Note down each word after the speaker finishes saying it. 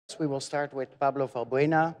We will start with Pablo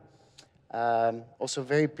Valbuena. Also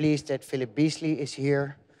very pleased that Philip Beesley is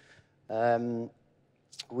here.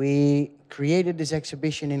 We created this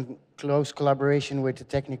exhibition in close collaboration with the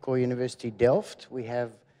Technical University Delft. We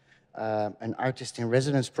have an artist in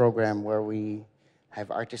residence program where we have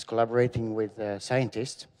artists collaborating with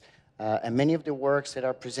scientists. And many of the works that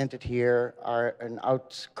are presented here are an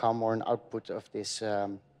outcome or an output of this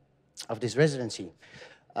residency.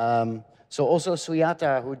 So also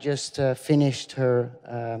Suyata, who just finished her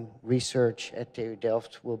research at TU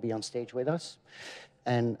Delft, will be on stage with us.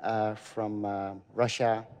 And from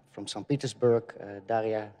Russia, from St. Petersburg,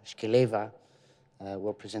 Daria Shkileva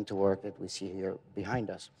will present the work that we see here behind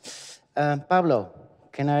us. Pablo,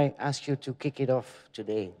 can I ask you to kick it off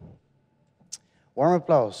today? Warm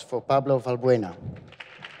applause for Pablo Valbuena.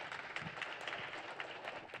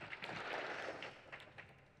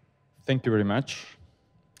 Thank you very much.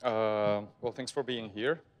 Well, thanks for being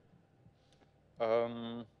here.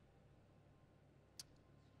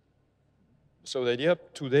 So the idea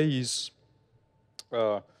today is,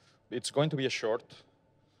 it's going to be a short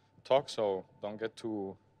talk, so don't get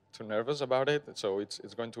too nervous about it. So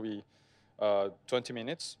it's going to be 20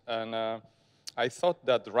 minutes. And I thought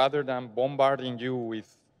that rather than bombarding you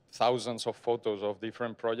with thousands of photos of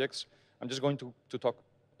different projects, I'm just going to talk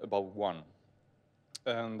about one.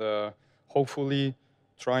 And hopefully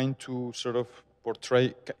trying to sort of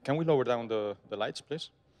portray, can we lower down the lights,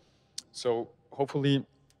 please? So hopefully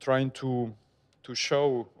trying to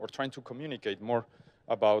show or trying to communicate more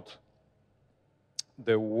about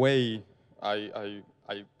the way I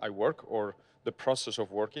work, or the process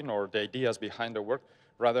of working, or the ideas behind the work,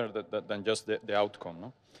 rather than just the outcome.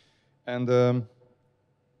 No?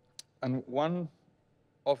 And one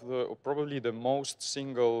of probably the most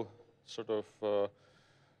single sort of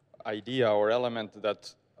idea or element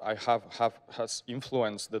that has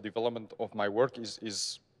influenced the development of my work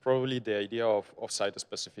is probably the idea of site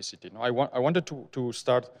specificity. Now, I wanted to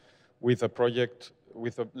start with a project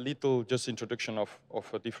with a little just introduction of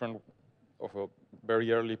a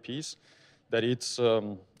very early piece. That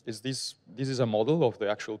this is a model of the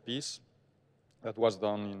actual piece that was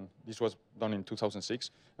done in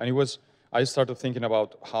 2006, and I started thinking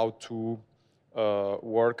about how to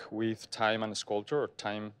work with time and sculpture, or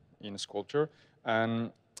time in sculpture,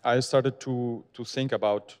 and I started to think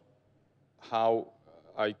about how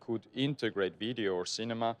I could integrate video or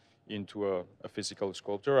cinema into a physical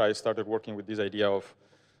sculpture. I started working with this idea of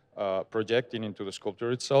projecting into the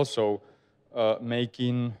sculpture itself, so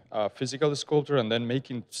making a physical sculpture and then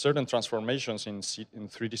making certain transformations in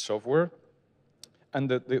 3D software. And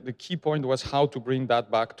the key point was how to bring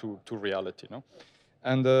that back to reality. No?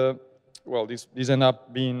 And well, this ended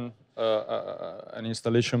up being an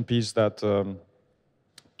installation piece that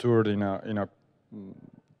toured in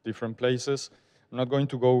different places. I'm not going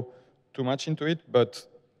to go too much into it, but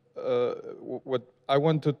what I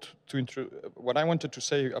wanted to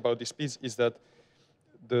say about this piece is that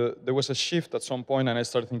there was a shift at some point, and I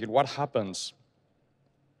started thinking, what happens?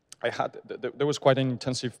 There was quite an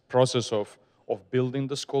intensive process of building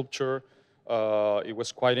the sculpture. It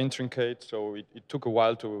was quite intricate, so it took a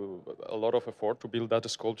lot of effort to build that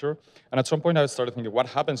sculpture. And at some point, I started thinking, what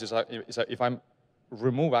happens is if I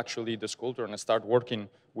remove actually the sculpture and I start working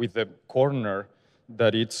with the corner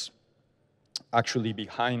that it's actually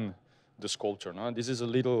behind the sculpture. No? This is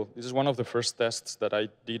one of the first tests that I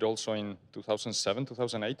did also in 2007,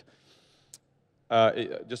 2008.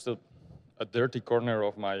 Just a dirty corner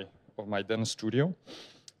of my then studio,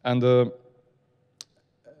 and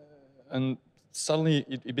suddenly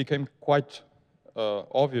it became quite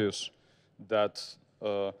obvious that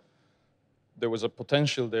there was a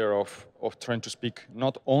potential there of trying to speak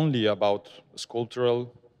not only about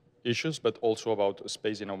sculptural issues, but also about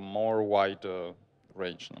space in a more wide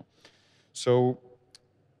range. No? So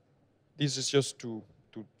this is just to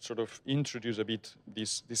sort of introduce a bit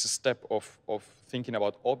this step of thinking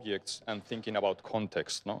about objects and thinking about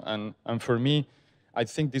context. No? And for me, I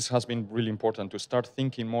think this has been really important to start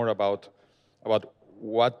thinking more about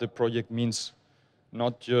what the project means,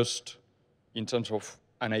 not just in terms of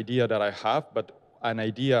an idea that I have, but an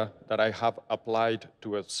idea that I have applied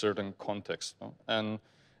to a certain context. No?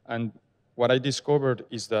 And what I discovered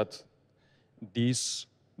is that this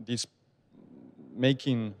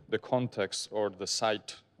making the context or the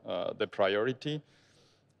site the priority,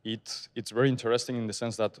 it's very interesting in the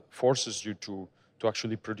sense that forces you to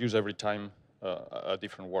actually produce every time a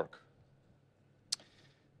different work.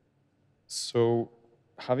 So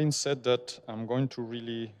having said that, I'm going to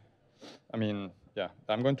really, I'm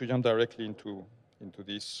going to jump directly into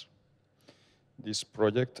this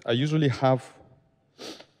project. I usually have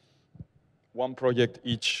one project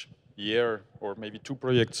each year, or maybe 2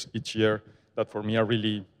 projects each year, that for me are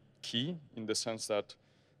really key, in the sense that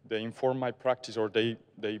they inform my practice, or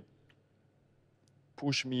they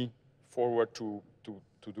push me forward to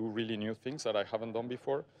do really new things that I haven't done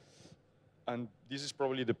before. And this is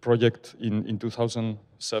probably the project in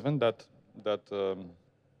 2007 that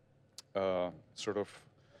sort of,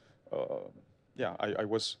 yeah, I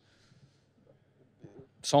was,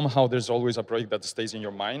 somehow there's always a project that stays in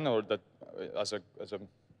your mind, or that as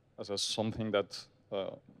a something that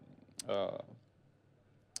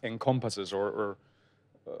encompasses or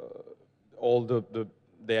all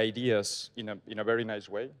the ideas in a very nice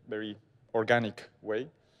way, very organic way.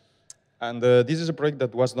 And this is a project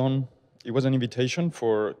that was done. It was an invitation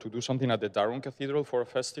to do something at the Darwin Cathedral for a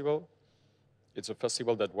festival. It's a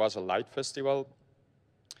festival that was a light festival.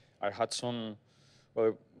 I had some,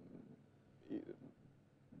 well,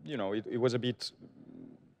 you know, it was a bit,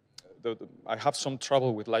 I have some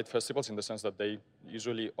trouble with light festivals, in the sense that they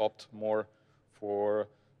usually opt more for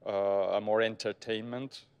a more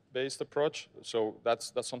entertainment-based approach. So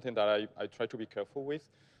that's something that I try to be careful with.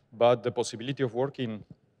 But the possibility of working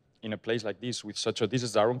in a place like this, with such a, this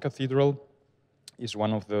is Darwin Cathedral, is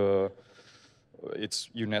one of the, it's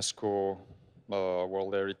UNESCO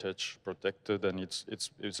World Heritage protected, and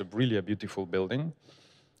it's a really a beautiful building.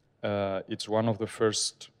 It's one of the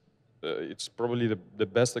first, it's probably the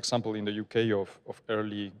best example in the UK of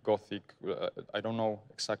early Gothic. I don't know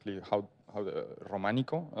exactly how the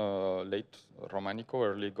Romanico, late Romanico,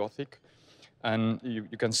 early Gothic, and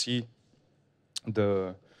you can see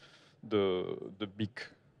the big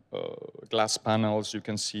glass panels. You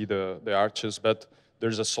can see the arches, but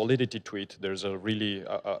there's a solidity to it. There's a really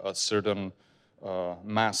a certain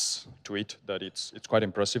mass to it that it's quite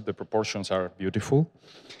impressive. The proportions are beautiful.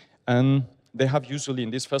 And they have usually,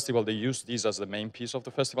 in this festival, they use this as the main piece of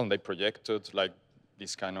the festival, and they projected like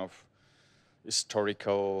this kind of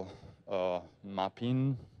historical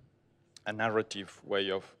mapping, a narrative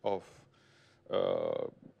way of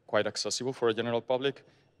quite accessible for a general public.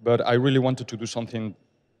 But I really wanted to do something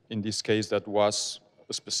in this case that was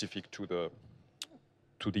specific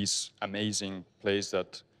to this amazing place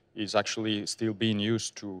that is actually still being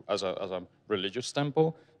used as a religious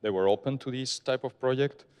temple. They were open to this type of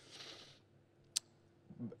project.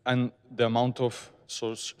 And the amount of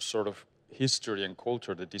sort of history and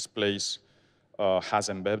culture that this place has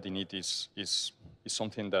embedded in it is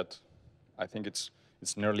something that I think it's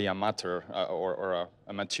nearly a matter or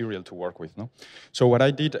a material to work with. No? So what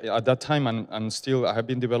I did at that time, and still I have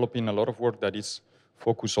been developing a lot of work that is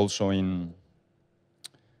focused also in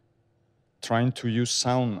trying to use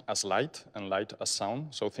sound as light and light as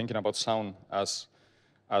sound. So thinking about sound as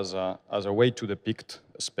a way to depict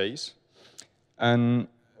space. And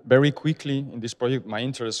very quickly in this project, my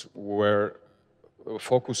interests were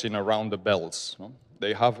focusing around the bells. No?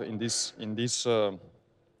 They have in this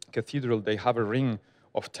cathedral, they have a ring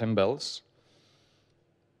of 10 bells.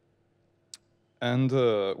 And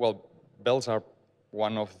well, bells are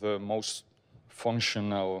one of the most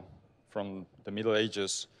functional from the Middle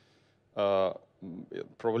Ages,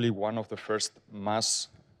 probably one of the first mass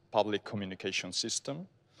public communication system.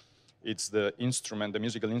 It's the instrument, the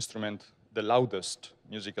musical instrument, the loudest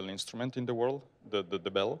musical instrument in the world,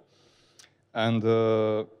 the bell. And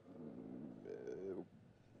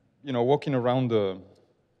you know, walking around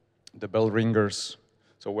the bell ringers,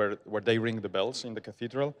 so where they ring the bells in the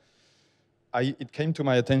cathedral, it came to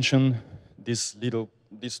my attention this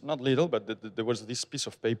not little, but there was this piece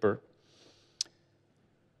of paper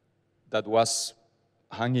that was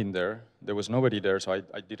hanging there. There was nobody there, so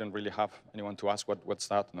I didn't really have anyone to ask what's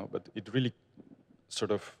that, no? But it really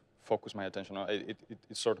sort of focused my attention.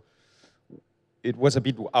 It was a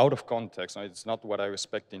bit out of context. No? It's not what I was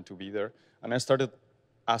expecting to be there. And I started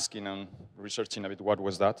asking and researching a bit what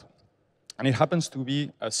was that. And it happens to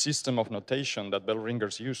be a system of notation that bell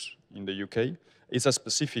ringers use in the UK. It's a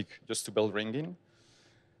specific just to bell ringing.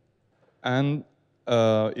 And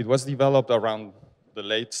it was developed around the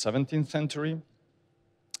late 17th century.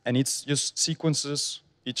 And it's just sequences.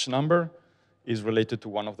 Each number is related to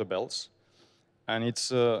one of the bells. And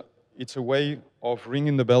it's a way of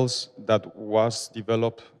ringing the bells that was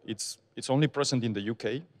developed. It's only present in the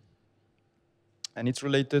UK. And it's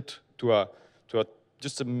related to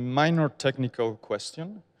just a minor technical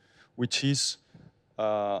question, which is,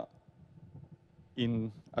 as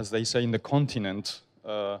they say, in the continent,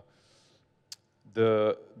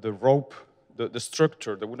 the rope, the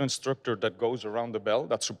structure, the wooden structure that goes around the bell,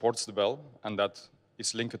 that supports the bell, and that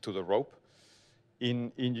is linked to the rope.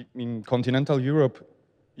 In continental Europe,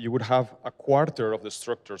 you would have a quarter of the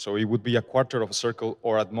structure, so it would be a quarter of a circle,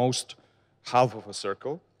 or at most half of a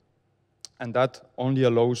circle, and that only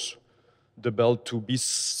allows the bell to be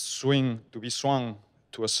swung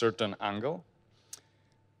to a certain angle.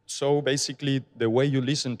 So basically, the way you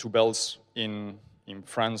listen to bells in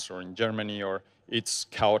France or in Germany, it's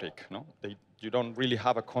chaotic. No, you don't really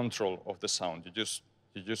have a control of the sound. You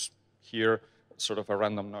just hear sort of a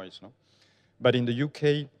random noise. No, but in the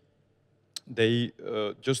UK, they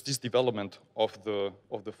just this development of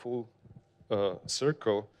the full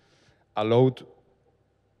circle allowed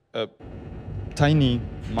a tiny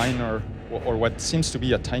minor, or what seems to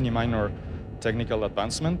be a tiny minor technical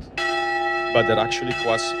advancement, but that actually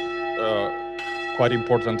was quite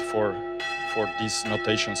important for this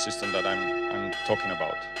notation system that I'm talking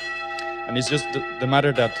about. And it's just the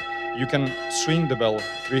matter that you can swing the bell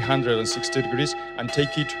 360 degrees and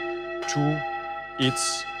take it to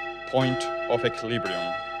its point of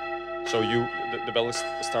equilibrium. So the bell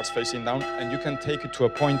starts facing down, and you can take it to a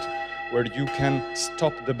point where you can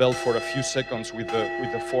stop the bell for a few seconds with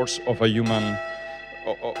the force of a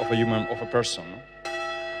person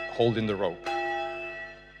holding the rope.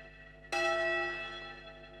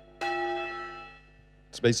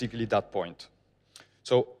 It's basically that point.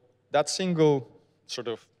 So that single sort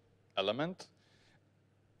of element,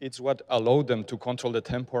 it's what allowed them to control the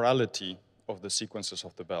temporality of the sequences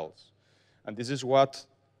of the bells. And this is what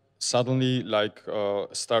suddenly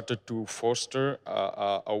started to foster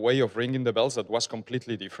a way of ringing the bells that was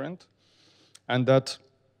completely different. And that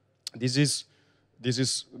this is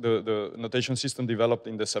the notation system developed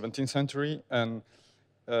in the 17th century, and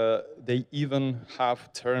they even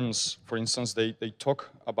have terms. For instance, they talk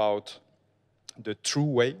about the true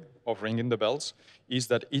way of ringing the bells is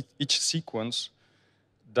that each sequence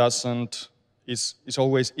is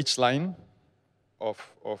always, each line of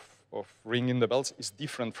ringing the bells is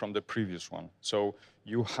different from the previous one. So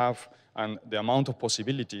you have, and the amount of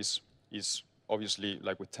possibilities is obviously,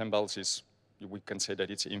 like with 10 bells, we can say that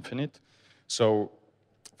it's infinite. So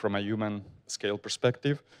from a human scale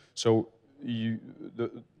perspective, so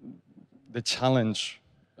the challenge,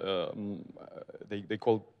 they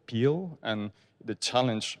call peel, and the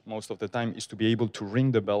challenge most of the time is to be able to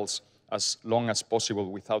ring the bells as long as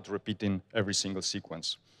possible without repeating every single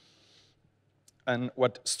sequence. And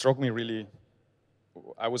what struck me really,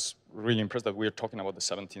 I was really impressed that we are talking about the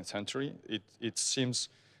 17th century. It seems,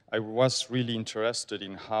 I was really interested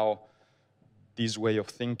in how this way of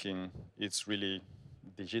thinking, it's really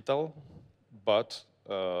digital, but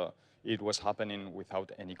it was happening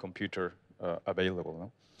without any computer available.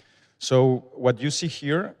 No? So what you see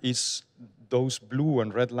here is those blue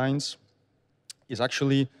and red lines is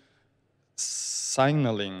actually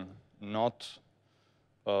signaling not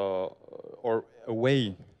or a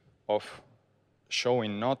way of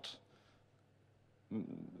showing not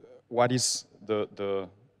what is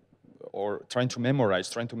or trying to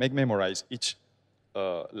make memorize each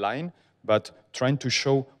line, but trying to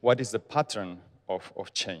show what is the pattern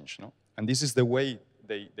of change. No? And this is the way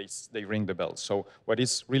they ring the bells. So what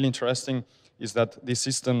is really interesting is that this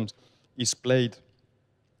system is played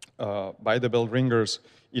by the bell ringers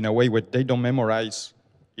in a way where they don't memorize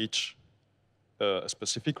each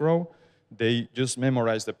specific row. They just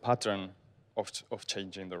memorize the pattern of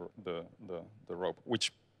changing the rope,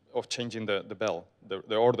 of changing the bell,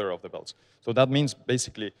 the order of the bells. So that means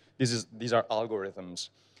basically these are algorithms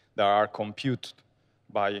that are computed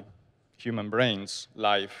by human brains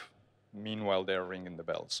live, meanwhile they're ringing the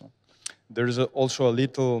bells. So there is also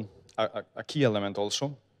a key element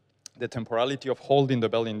also, the temporality of holding the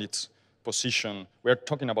bell in its position. We're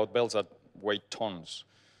talking about bells that weigh tons.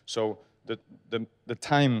 So the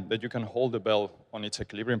time that you can hold the bell on its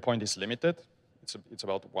equilibrium point is limited. It's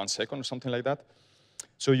about 1 second or something like that.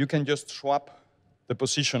 So you can just swap the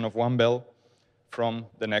position of one bell from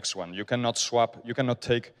the next one. You cannot swap, you cannot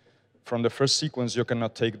take, from the first sequence, you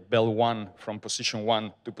cannot take bell 1 from position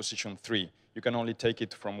 1 to position 3. You can only take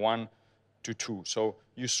it from 1 to 2. So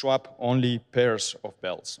you swap only pairs of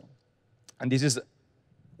bells. And this is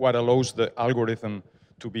what allows the algorithm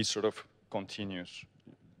to be sort of continuous.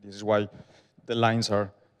 This is why the lines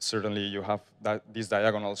are certainly, you have these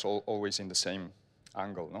diagonals always in the same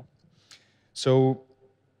angle. No? So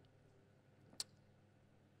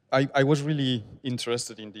I was really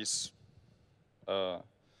interested in this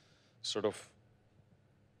sort of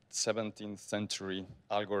 17th century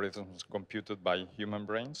algorithms computed by human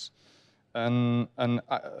brains. And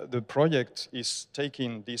the project is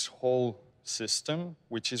taking this whole system,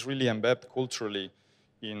 which is really embedded culturally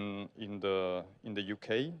in the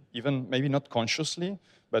UK, even maybe not consciously,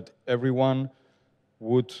 but everyone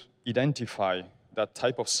would identify that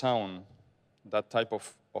type of sound, that type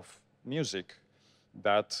of music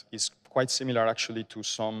that is quite similar actually to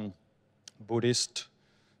some Buddhist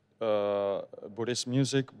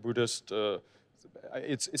music.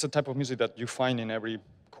 It's a type of music that you find in every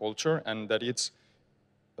culture, and that it's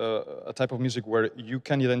a type of music where you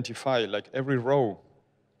can identify, like every row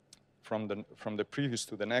from the previous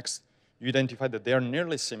to the next, you identify that they are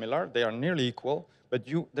nearly similar, they are nearly equal, but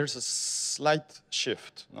there's a slight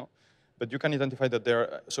shift, no? But you can identify that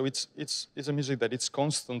they're, so it's a music that it's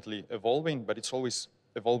constantly evolving, but it's always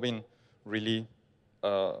evolving really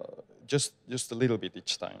just a little bit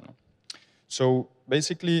each time. No? So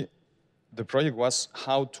basically, the project was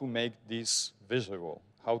how to make this visible,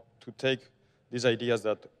 how to take these ideas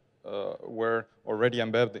that were already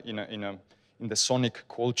embedded in the sonic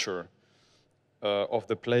culture of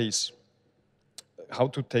the place, how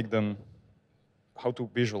to take them, how to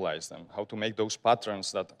visualize them, how to make those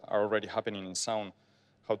patterns that are already happening in sound,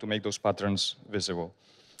 how to make those patterns visible.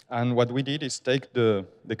 And what we did is take the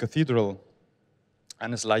cathedral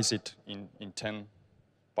and slice it in 10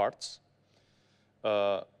 parts.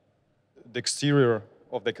 The exterior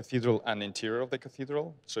of the cathedral and the interior of the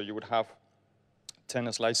cathedral. So you would have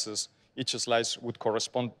 10 slices. Each slice would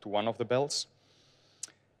correspond to one of the bells.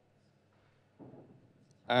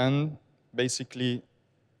 And basically,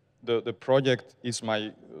 the project is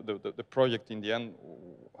the project in the end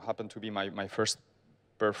happened to be my first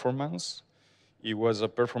performance. It was a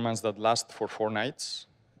performance that lasted for 4 nights,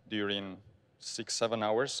 during 6-7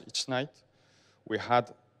 hours each night. We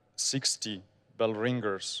had 60 bell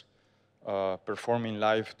ringers performing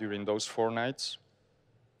live during those 4 nights.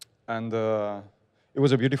 And it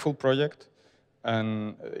was a beautiful project,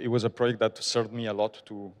 and it was a project that served me a lot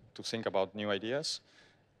to think about new ideas.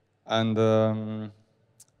 And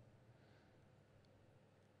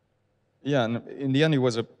yeah, and in the end,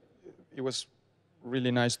 it was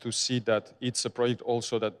really nice to see that it's a project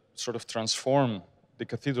also that sort of transformed the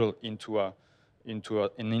cathedral into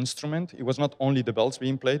an instrument. It was not only the bells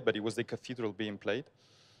being played, but it was the cathedral being played.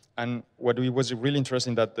 And what was really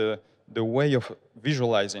interesting, that the way of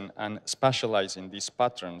visualizing and spatializing these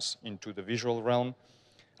patterns into the visual realm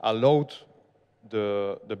allowed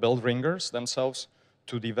the bell ringers themselves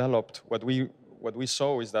to develop. What we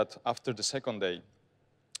saw is that after the second day,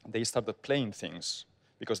 they started playing things,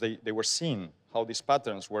 because they were seeing how these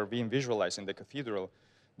patterns were being visualized in the cathedral.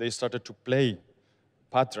 They started to play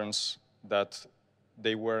patterns that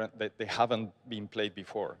they haven't been played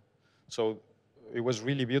before. So it was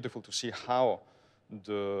really beautiful to see how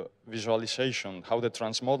the visualization, how the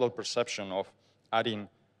transmodal perception of adding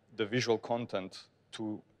the visual content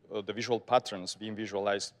to the visual patterns being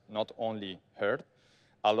visualized, not only heard,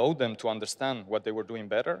 allowed them to understand what they were doing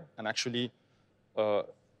better and actually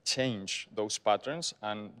change those patterns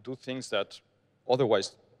and do things that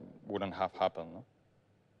otherwise wouldn't have happened. No?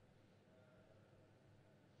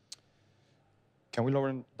 Can we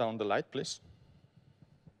lower down the light, please?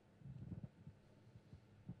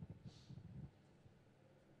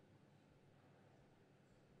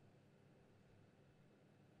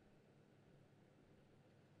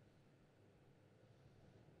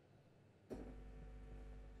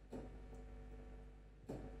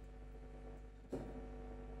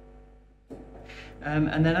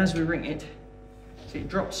 And then as we ring it, so it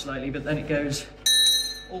drops slightly, but then it goes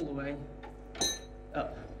all the way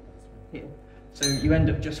up here. So you end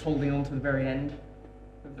up just holding on to the very end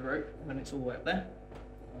of the rope when it's all the way up there.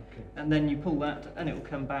 Okay. And then you pull that and it will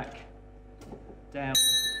come back down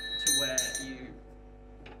to where you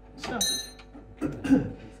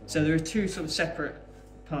started. So there are 2 sort of separate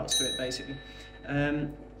parts to it, basically.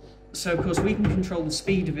 So of course we can control the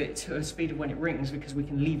speed of it, or the speed of when it rings, because we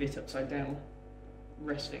can leave it upside down,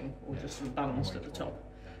 resting, or just sort of balanced at the top.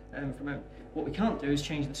 What we can't do is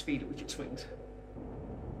change the speed at which it swings.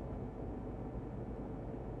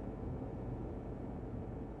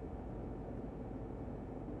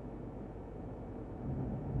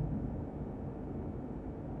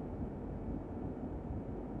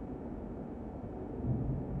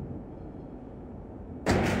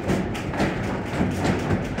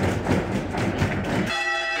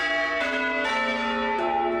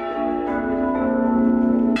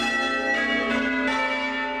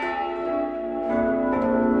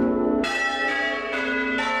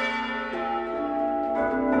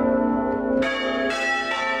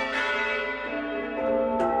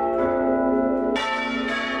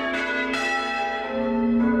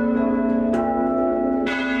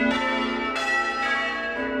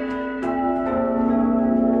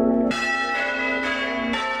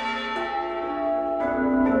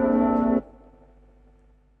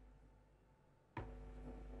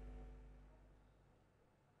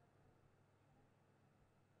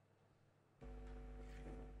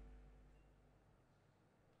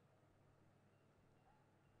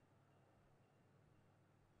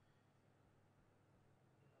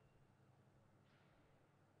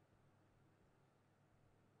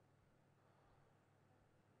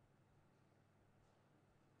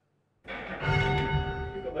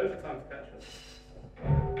 perfect time to catch us.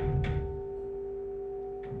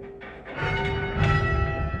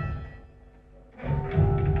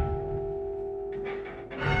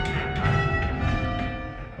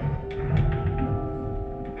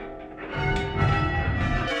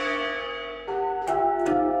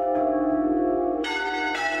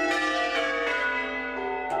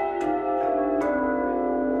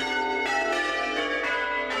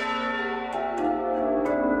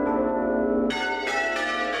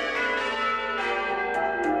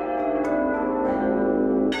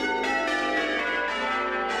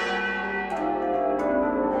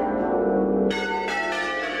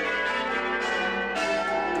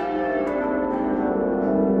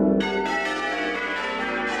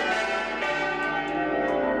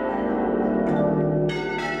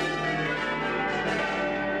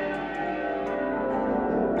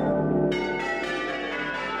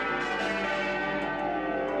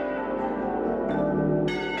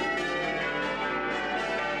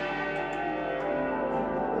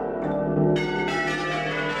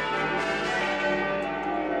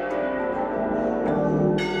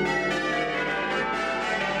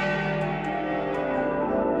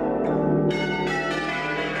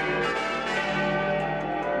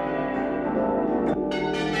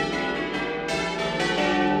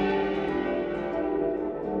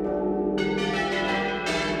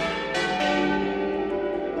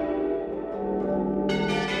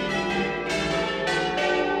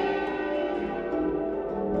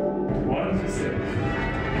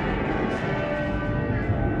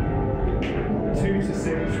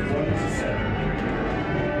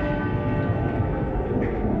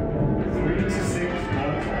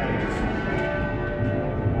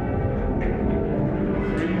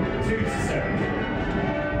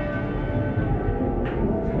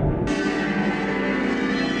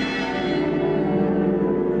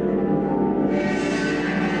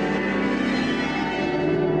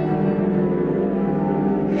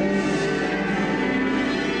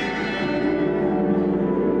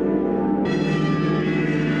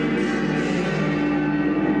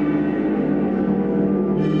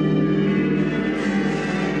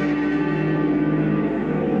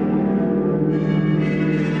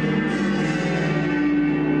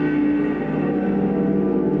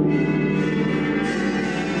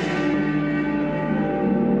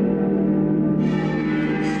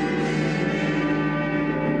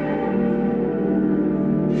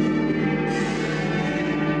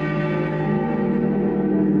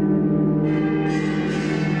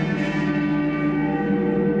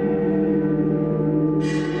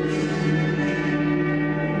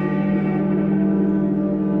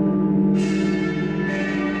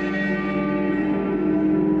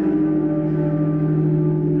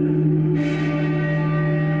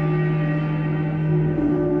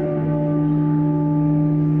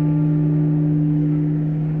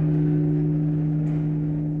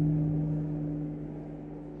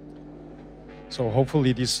 So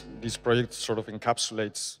hopefully this project sort of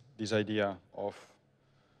encapsulates this idea of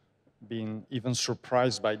being even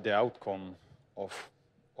surprised by the outcome of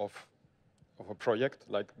a project.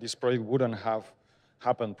 Like this project wouldn't have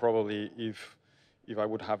happened probably if I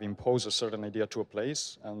would have imposed a certain idea to a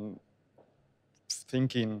place, and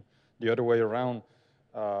thinking the other way around,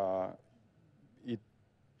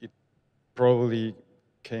 it probably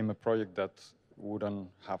came a project that wouldn't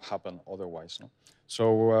have happened otherwise. No?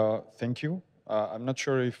 So thank you. I'm not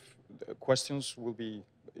sure if questions will be,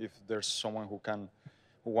 if there's someone who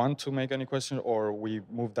want to make any question, or we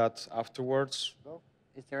move that afterwards. Well,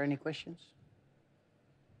 is there any questions?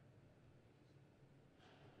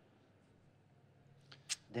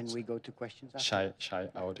 Then we go to questions after. Shy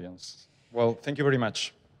audience. Well, thank you very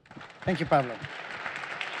much. Thank you, Pablo.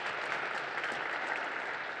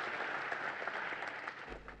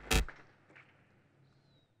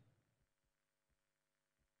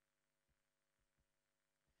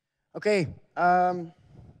 Okay.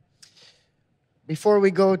 Before we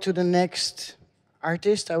go to the next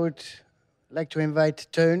artist, I would like to invite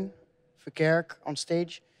Teun Verkerk on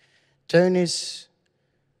stage. Teun is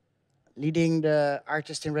leading the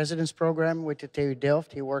Artist in Residence program with the TU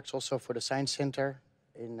Delft. He works also for the Science Center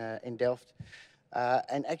in Delft.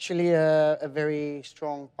 And actually a very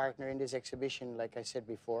strong partner in this exhibition, like I said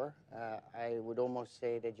before. I would almost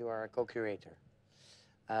say that you are a co-curator.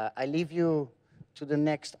 I leave you to the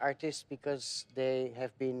next artist because they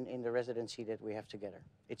have been in the residency that we have together.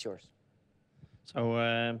 It's yours.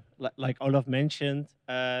 So, like Olaf mentioned,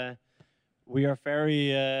 we are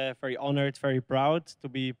very honored, very proud to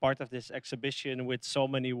be part of this exhibition with so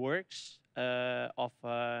many works of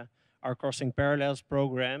our Crossing Parallels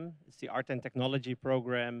program. It's the Art and Technology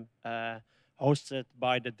program hosted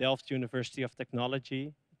by the Delft University of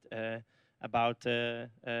Technology, about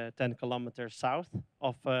 10 kilometers south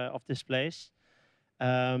of this place.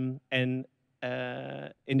 And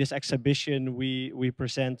in this exhibition, we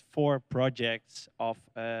present 4 projects of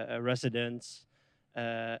residents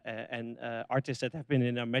and artists that have been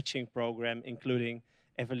in our matching program, including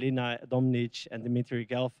Evelina Domnitch and Dmitry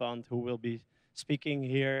Gelfand, who will be speaking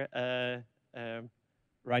here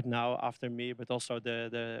right now after me, but also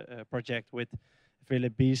the project with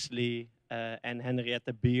Philip Beesley and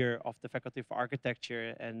Henriette Beer of the Faculty for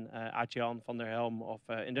Architecture and Adjan van der Helm of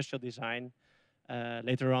Industrial Design.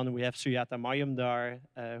 Later on, we have Sujata Mayumdar,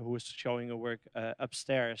 who is showing a work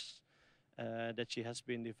upstairs that she has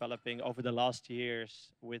been developing over the last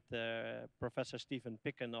years with Professor Stephen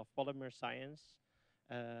Picken of Polymer Science,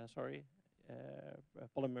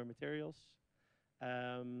 Polymer Materials.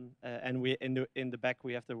 And we in the back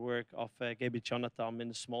we have the work of Gaby Jonathan in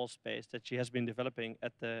the small space that she has been developing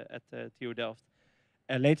at the TU Delft.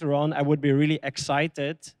 Later on, I would be really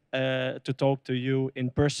excited to talk to you in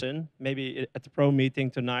person, maybe at the pro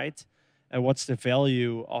meeting tonight. What's the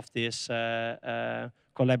value of this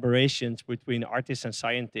collaborations between artists and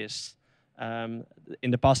scientists?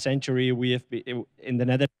 In the past century, we have been in the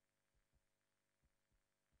Netherlands.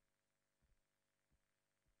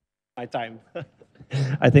 My time.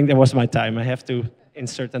 I think that was my time. I have to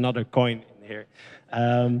insert another coin in here.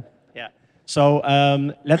 Yeah. So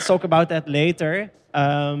let's talk about that later.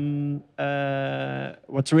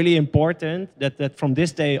 What's really important that from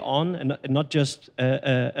this day on, and not just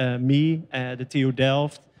me, the TU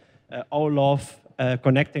Delft, Olaf,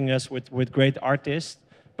 connecting us with great artists,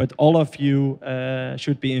 but all of you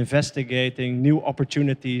should be investigating new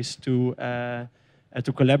opportunities to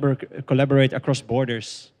collaborate across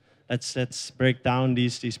borders. Let's break down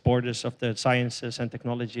these borders of the sciences and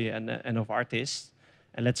technology and of artists,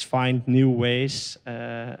 and let's find new ways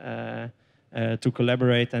to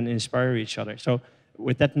collaborate and inspire each other. So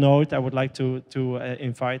with that note, I would like to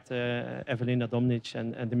invite Evelina Domnitch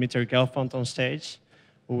and Dmitry Gelfand on stage,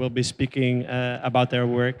 who will be speaking about their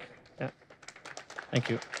work. Yeah. Thank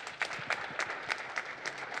you.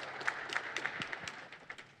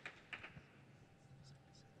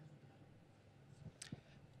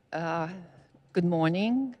 Good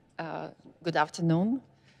morning, good afternoon.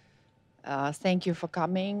 Thank you for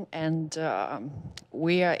coming, and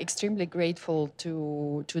we are extremely grateful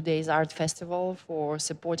to today's Art Festival for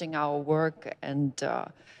supporting our work and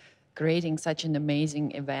creating such an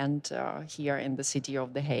amazing event here in the city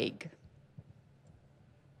of The Hague.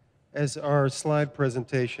 As our slide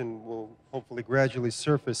presentation will hopefully gradually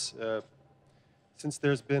surface, since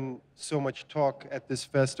there's been so much talk at this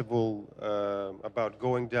festival about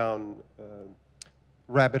going down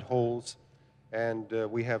rabbit holes, and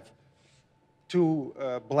we have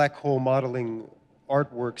 2 black hole modeling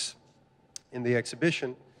artworks in the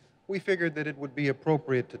exhibition, we figured that it would be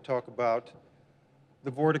appropriate to talk about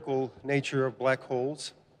the vortical nature of black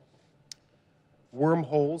holes,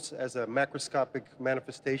 wormholes as a macroscopic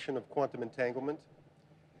manifestation of quantum entanglement,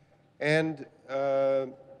 and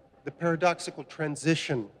the paradoxical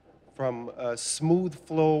transition from smooth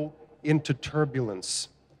flow into turbulence.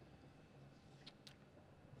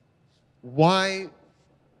 Why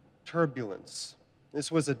turbulence?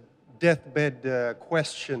 This was a deathbed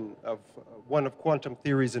question of one of quantum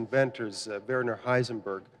theory's inventors, Werner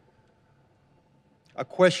Heisenberg, a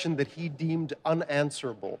question that he deemed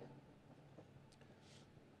unanswerable.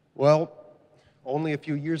 Well, only a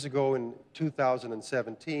few years ago in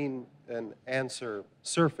 2017, an answer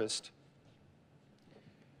surfaced,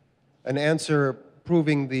 an answer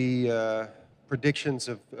proving the predictions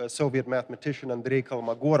of Soviet mathematician Andrei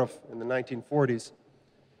Kolmogorov in the 1940s,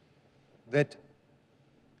 that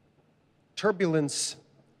turbulence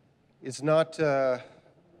is not an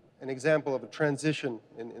example of a transition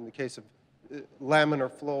in the case of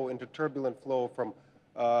laminar flow into turbulent flow from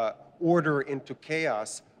order into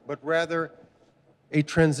chaos, but rather a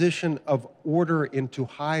transition of order into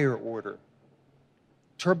higher order.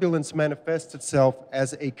 Turbulence manifests itself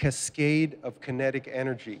as a cascade of kinetic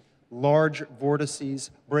energy. Large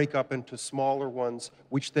vortices break up into smaller ones,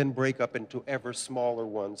 which then break up into ever smaller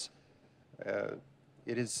ones.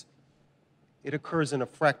 It occurs in a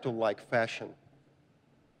fractal-like fashion.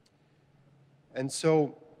 And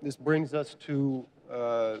so this brings us to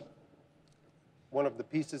one of the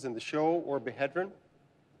pieces in the show, Orbihedron.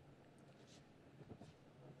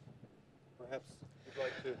 Perhaps you'd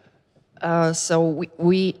like to... So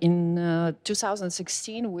we in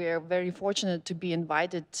 2016, we are very fortunate to be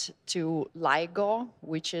invited to LIGO,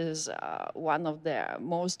 which is one of the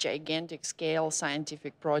most gigantic scale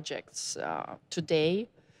scientific projects today.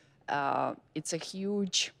 it's a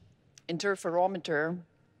huge interferometer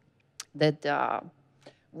that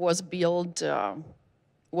was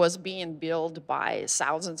being built by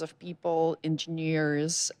thousands of people,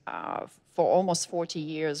 engineers, for almost 40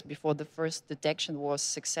 years before the first detection was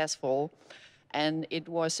successful. And it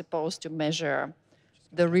was supposed to measure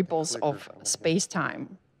the ripples of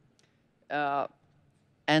space-time.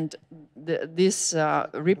 And these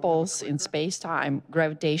ripples in space-time,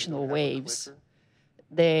 gravitational waves,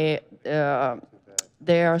 they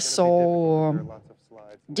are so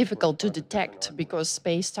difficult to detect because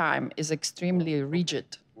space-time is extremely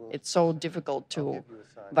rigid. It's so difficult to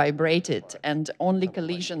vibrate it, and only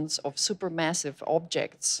collisions of supermassive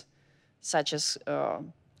objects, such as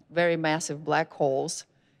very massive black holes,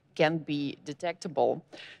 can be detectable.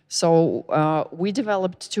 So we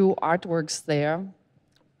developed two artworks there,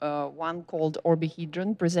 one called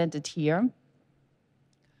Orbihedron, presented here,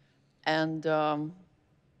 and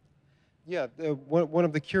yeah, one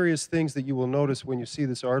of the curious things that you will notice when you see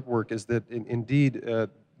this artwork is that indeed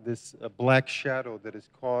this black shadow that is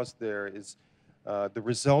caused there is the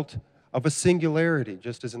result of a singularity.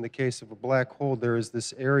 Just as in the case of a black hole, there is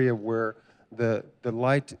this area where the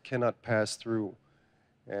light cannot pass through.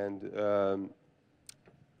 And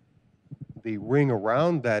the ring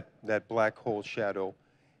around that black hole shadow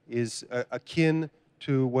is akin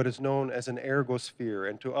to what is known as an ergosphere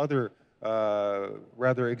and to other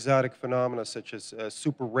rather exotic phenomena such as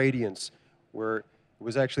superradiance, where it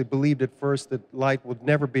was actually believed at first that light would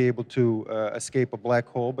never be able to escape a black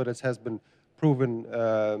hole, but it has been proven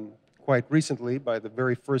quite recently by the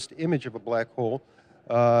very first image of a black hole.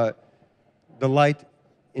 The light,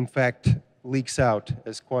 in fact, leaks out,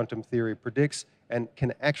 as quantum theory predicts, and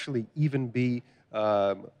can actually even be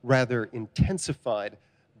rather intensified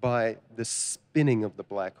by the spinning of the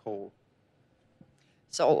black hole.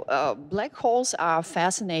 So black holes are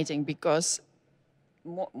fascinating because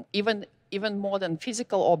even more than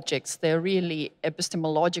physical objects, they're really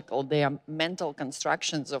epistemological. They are mental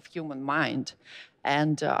constructions of human mind.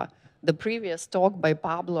 And the previous talk by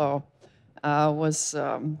Pablo was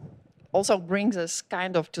also brings us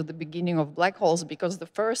kind of to the beginning of black holes, because the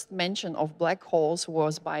first mention of black holes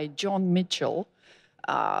was by John Mitchell,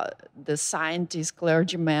 the scientist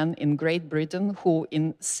clergyman in Great Britain, who in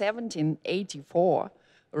 1784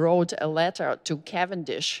 wrote a letter to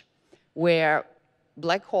Cavendish where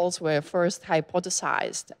black holes were first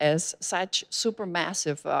hypothesized as such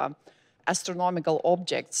supermassive astronomical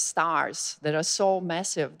objects, stars, that are so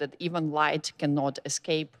massive that even light cannot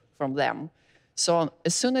escape from them. So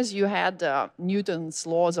as soon as you had Newton's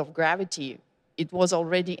laws of gravity, it was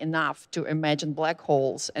already enough to imagine black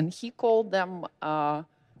holes. And he called them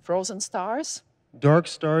frozen stars. Dark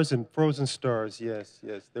stars and frozen stars, yes,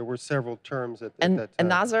 yes. There were several terms at that time.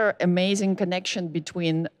 Another amazing connection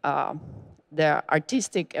between the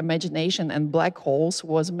artistic imagination and black holes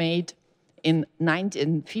was made in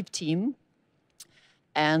 1915.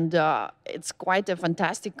 And it's quite a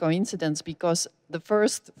fantastic coincidence, because the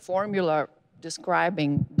first formula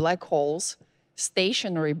describing black holes,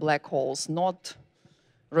 stationary black holes, not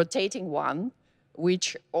rotating one,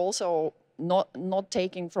 which also not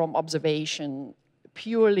taking from observation,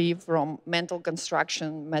 purely from mental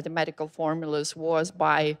construction, mathematical formulas, was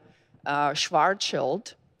by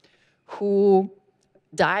Schwarzschild, who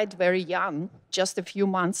died very young, just a few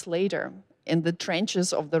months later, in the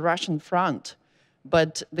trenches of the Russian front.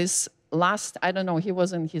 But this last, I don't know, he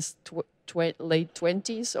was in his late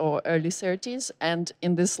 20s or early 30s, and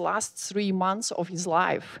in this last 3 months of his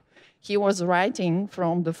life, he was writing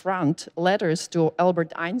from the front letters to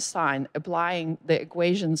Albert Einstein, applying the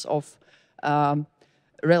equations of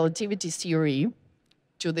relativity theory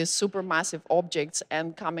to these supermassive objects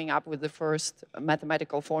and coming up with the first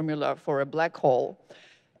mathematical formula for a black hole.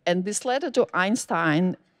 And this letter to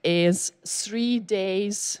Einstein is 3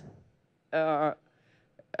 days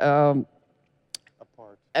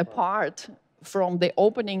apart from the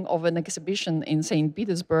opening of an exhibition in St.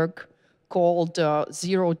 Petersburg called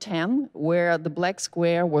 010, where the black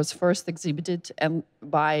square was first exhibited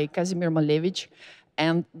by Kazimir Malevich.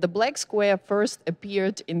 And the black square first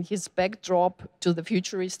appeared in his backdrop to the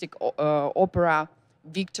futuristic opera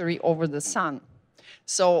Victory Over the Sun.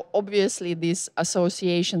 So obviously these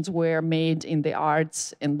associations were made in the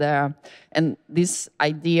arts, and this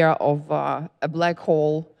idea of a black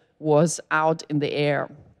hole was out in the air.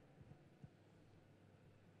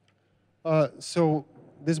 So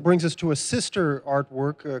this brings us to a sister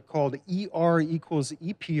artwork called ER equals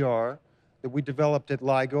EPR that we developed at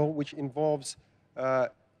LIGO, which involves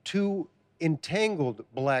two entangled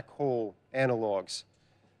black hole analogs.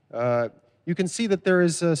 you can see that there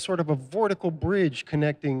is a sort of a vertical bridge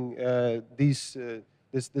connecting this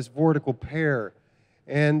vertical pair.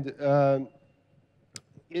 And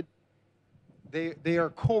they are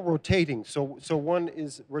co-rotating. So one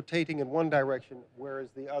is rotating in one direction, whereas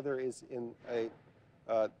the other is in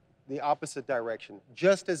the opposite direction.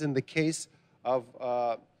 Just as in the case of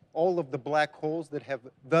all of the black holes that have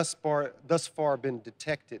thus far been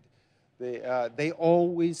detected. They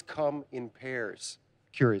always come in pairs,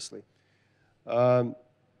 curiously. In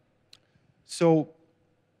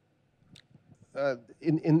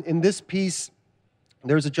this piece,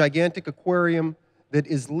 there's a gigantic aquarium that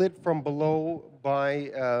is lit from below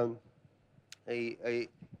by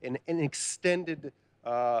an extended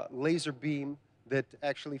laser beam that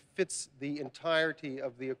actually fits the entirety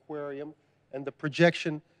of the aquarium, and the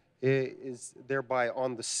projection is thereby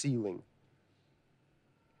on the ceiling.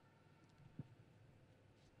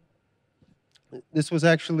 This was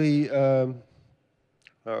actually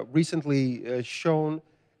recently shown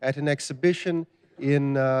at an exhibition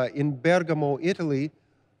in Bergamo, Italy,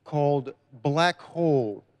 called Black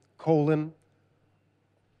Hole,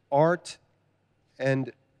 Art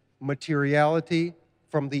and Materiality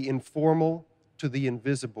from the Informal to the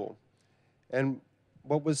Invisible. And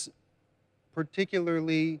what was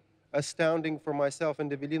particularly astounding for myself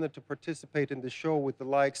and Evelina to participate in the show with the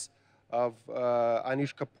likes of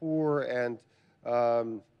Anish Kapoor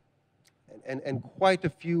and quite a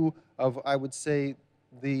few of, I would say,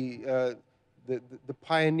 the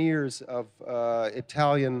pioneers of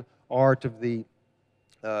Italian art of the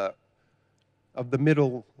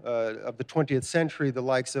middle of the 20th century, the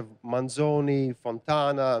likes of Manzoni,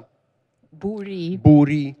 Fontana,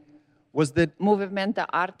 Buri, was that Movimento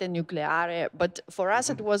Arte Nucleare. But for us,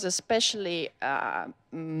 it was especially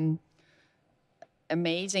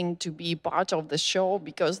amazing to be part of the show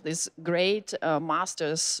because these great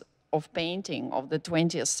masters of painting of the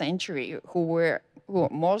 20th century, who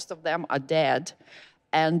most of them are dead,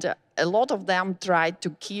 and a lot of them tried to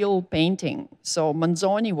kill painting. So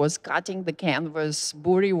Manzoni was cutting the canvas,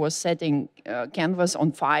 Buri was setting canvas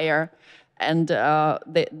on fire, and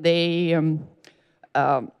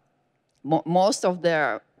most of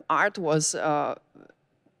their art was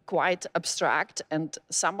quite abstract, and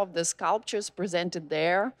some of the sculptures presented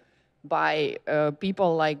there by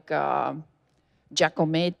people like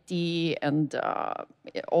Giacometti and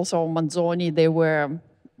also Manzoni,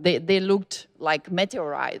 they looked like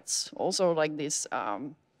meteorites, also like these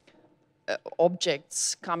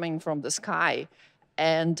objects coming from the sky.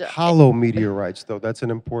 And hollow meteorites, though, that's an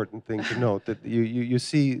important thing to note, that you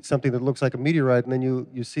see something that looks like a meteorite, and then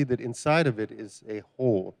you see that inside of it is a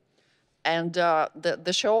hole. And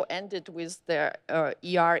the show ended with the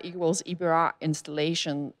ER equals EPR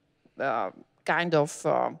installation, kind of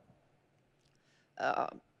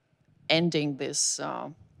ending this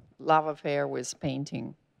love affair with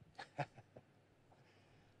painting.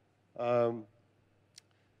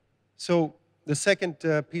 So the second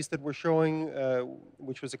piece that we're showing,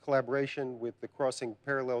 which was a collaboration with the Crossing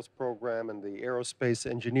Parallels program and the Aerospace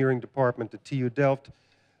Engineering Department at TU Delft,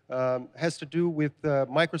 has to do with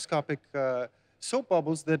microscopic soap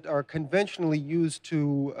bubbles that are conventionally used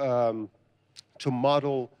to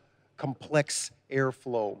model complex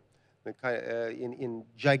airflow in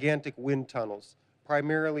gigantic wind tunnels,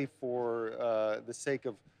 primarily for the sake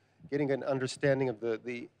of getting an understanding of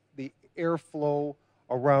the airflow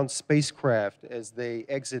around spacecraft as they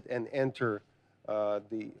exit and enter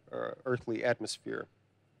the earthly atmosphere.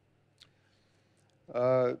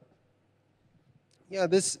 Yeah,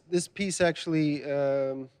 this piece actually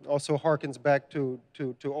also harkens back to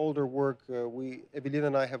older work. Evelina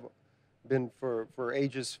and I have been for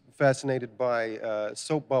ages fascinated by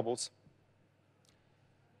soap bubbles.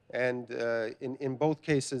 And in both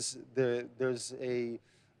cases, there's a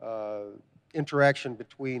interaction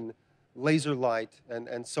between laser light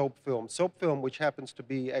and soap film. Soap film, which happens to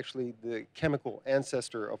be actually the chemical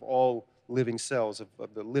ancestor of all living cells, of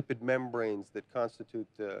the lipid membranes that constitute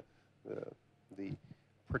the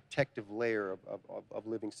protective layer of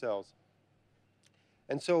living cells.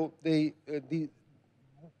 And so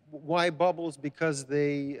why bubbles? Because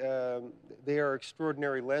they are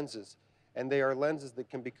extraordinary lenses, and they are lenses that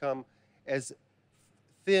can become as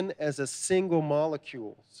thin as a single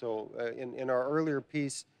molecule. So in our earlier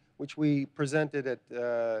piece, which we presented at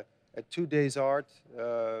TodaysArt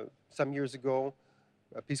some years ago,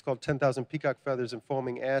 a piece called 10,000 Peacock Feathers and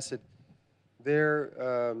Foaming Acid,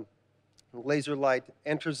 there laser light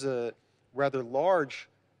enters a rather large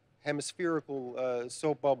hemispherical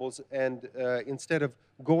soap bubbles, and instead of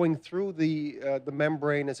going through the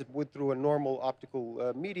membrane as it would through a normal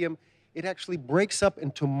optical medium, it actually breaks up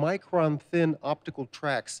into micron-thin optical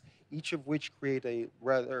tracks, each of which create a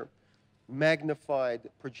rather magnified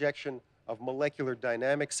projection of molecular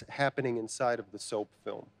dynamics happening inside of the soap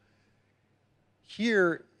film.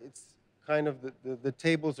 Here, it's kind of the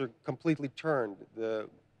tables are completely turned. The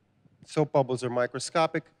soap bubbles are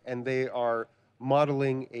microscopic, and they are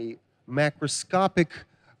modeling a macroscopic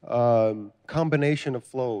combination of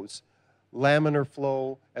flows, laminar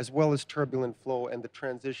flow as well as turbulent flow, and the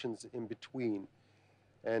transitions in between.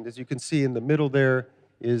 And as you can see in the middle there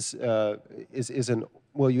is an,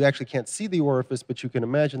 well, you actually can't see the orifice, but you can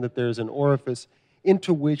imagine that there's an orifice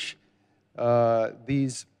into which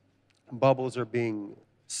these bubbles are being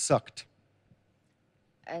sucked.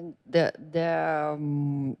 And the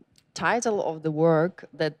title of the work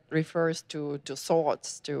that refers to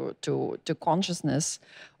thoughts, to consciousness,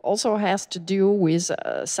 also has to do with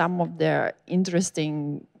some of the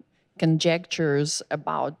interesting conjectures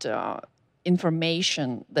about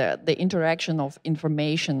information, the interaction of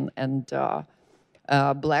information and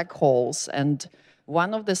black holes. And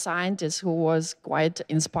one of the scientists who was quite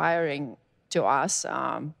inspiring to us,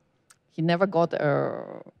 he never got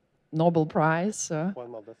a Nobel Prize,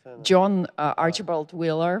 John Archibald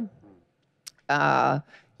Wheeler.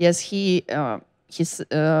 Yes, he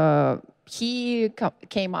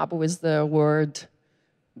came up with the word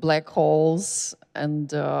black holes,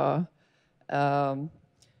 and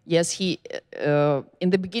yes, he in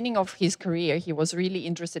the beginning of his career he was really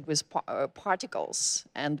interested with particles,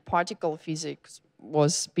 and particle physics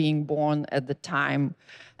was being born at the time,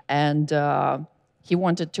 and he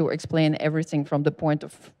wanted to explain everything from the point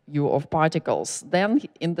of view of particles. Then,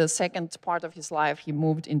 in the second part of his life, he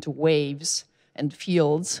moved into waves and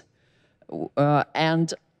fields.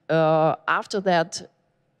 And after that,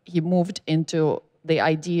 he moved into the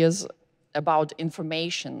ideas about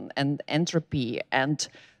information and entropy. And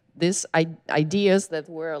these ideas that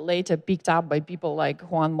were later picked up by people like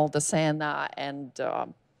Juan Maltasena and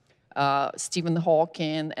Stephen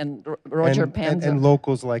Hawking and Roger Penrose. And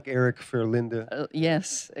locals like Eric Verlinde.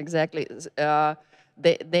 Yes, exactly.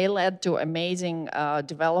 They led to amazing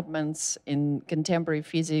developments in contemporary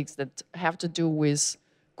physics that have to do with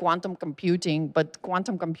quantum computing, but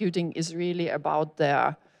quantum computing is really about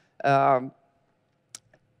the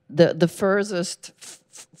furthest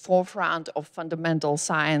forefront of fundamental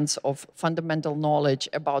science, of fundamental knowledge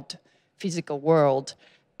about physical world.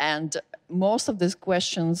 And most of these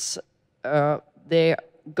questions, they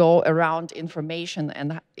go around information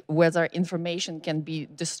and whether information can be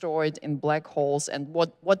destroyed in black holes, and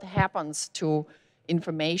what happens to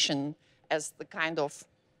information as the kind of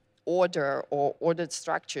order or ordered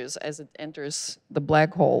structures as it enters the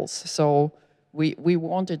black holes. So we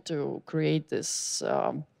wanted to create this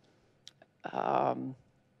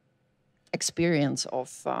experience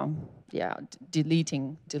of yeah,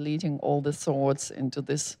 deleting all the thoughts into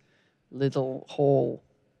this little hole.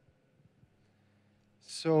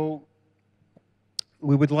 So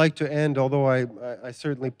we would like to end, although I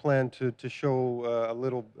certainly plan to show a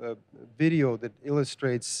little video that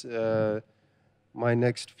illustrates my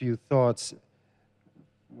next few thoughts,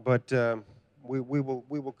 but we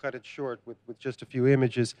will cut it short with just a few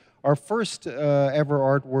images. Our first ever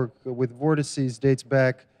artwork with vortices dates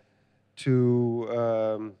back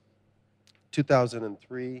to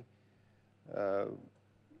 2003.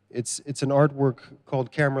 It's an artwork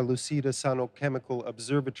called Camera Lucida Sanochemical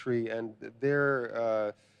Observatory, and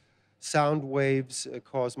their sound waves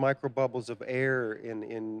cause microbubbles of air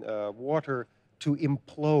in water to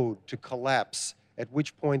implode, to collapse, at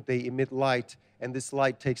which point they emit light, and this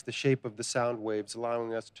light takes the shape of the sound waves,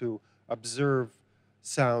 allowing us to observe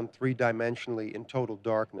sound three-dimensionally in total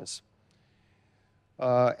darkness.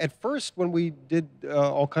 At first, when we did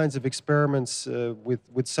all kinds of experiments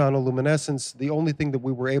with sonoluminescence, the only thing that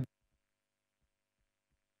we were able,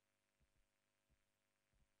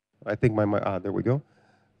 I think there we go,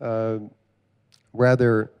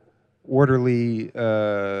 rather orderly,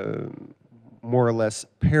 more or less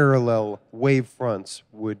parallel wave fronts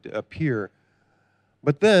would appear.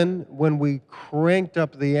 But then, when we cranked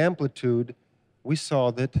up the amplitude, we saw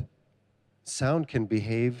that sound can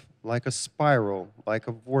behave like a spiral, like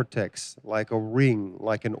a vortex, like a ring,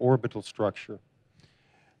 like an orbital structure.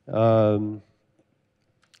 And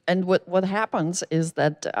what happens is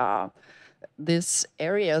that these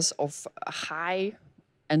areas of high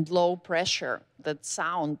and low pressure, that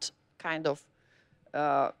sound kind of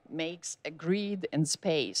makes a grid in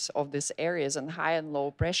space of these areas and high and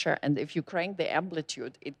low pressure. And if you crank the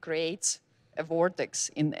amplitude, it creates a vortex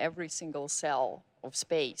in every single cell of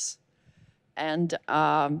space. And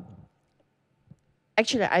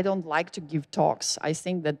Actually, I don't like to give talks. I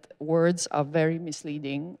think that words are very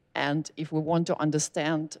misleading. And if we want to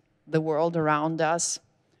understand the world around us,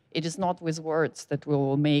 it is not with words that we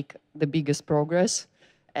will make the biggest progress.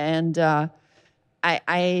 And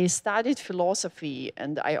I studied philosophy,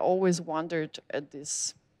 and I always wondered at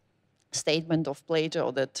this statement of Plato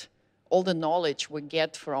that all the knowledge we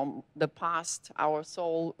get from the past, our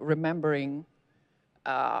soul remembering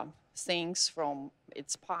things from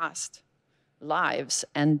its past lives.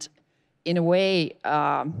 And in a way,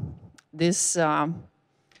 this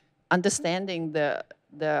understanding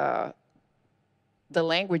the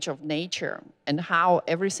language of nature and how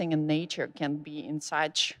everything in nature can be in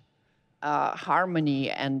such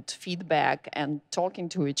harmony and feedback and talking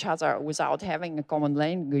to each other without having a common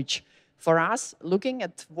language. For us, looking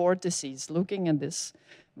at vortices, looking at this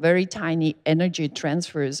very tiny energy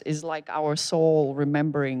transfers is like our soul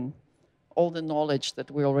remembering all the knowledge that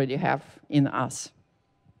we already have in us.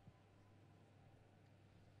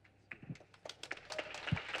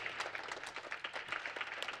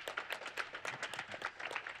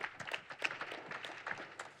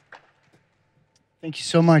 Thank you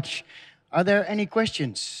so much. Are there any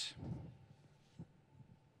questions?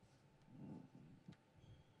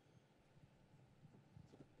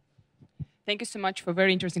 Thank you so much for a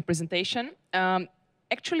very interesting presentation.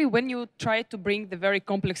 Actually, when you try to bring the very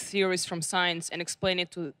complex theories from science and explain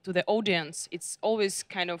it to the audience, it's always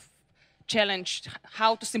kind of challenged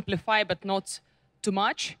how to simplify, but not too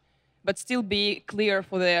much, but still be clear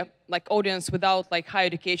for the audience without higher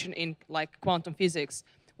education in quantum physics.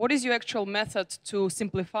 What is your actual method to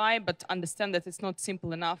simplify, but understand that it's not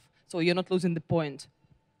simple enough, so you're not losing the point?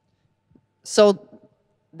 So,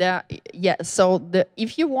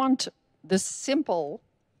 if you want the simple,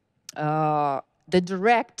 the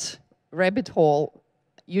direct rabbit hole,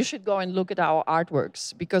 you should go and look at our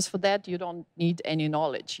artworks, because for that you don't need any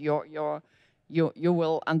knowledge. You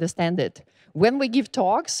will understand it. When we give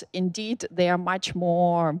talks, indeed, they are much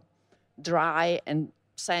more dry and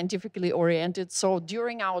scientifically oriented. So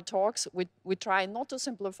during our talks, we try not to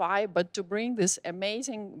simplify, but to bring this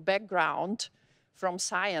amazing background from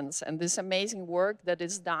science and this amazing work that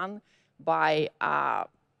is done by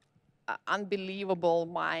unbelievable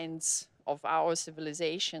minds of our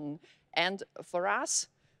civilization. And for us,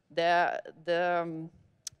 the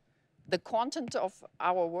content of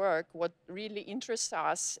our work, what really interests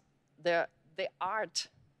us, the art,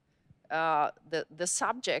 the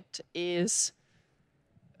subject is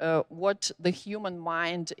what the human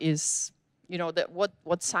mind is,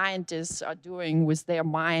 what scientists are doing with their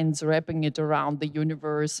minds, wrapping it around the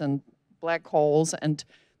universe and black holes. And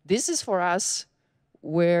this is for us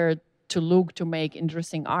where to look to make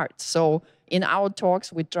interesting art. So in our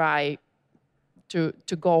talks, we try to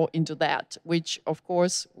go into that, which, of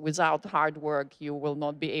course, without hard work, you will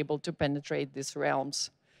not be able to penetrate these realms.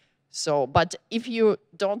 So, but if you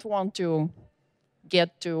don't want to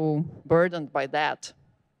get too burdened by that,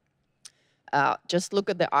 just look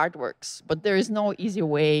at the artworks. But there is no easy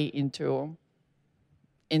way into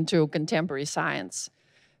contemporary science.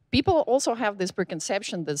 People also have this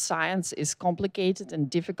preconception that science is complicated and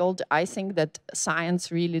difficult. I think that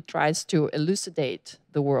science really tries to elucidate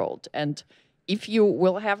the world. And if you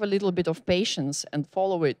will have a little bit of patience and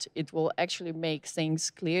follow it, it will actually make things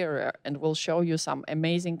clearer and will show you some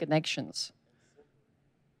amazing connections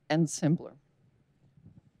and simpler.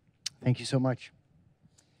 Thank you so much.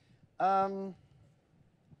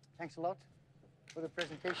 Thanks a lot for the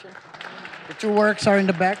presentation. The two works are in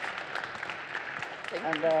the back.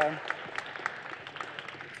 And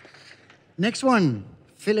next one,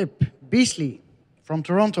 Philip Beesley from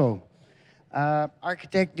Toronto.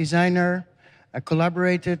 Architect, designer,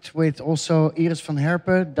 collaborated with also Iris van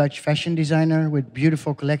Herpen, Dutch fashion designer with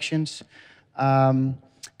beautiful collections. And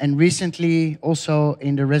recently also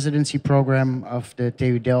in the residency program of the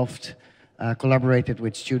TU Delft, collaborated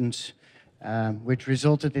with students, which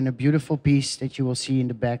resulted in a beautiful piece that you will see in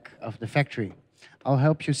the back of the factory. I'll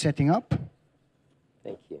help you setting up.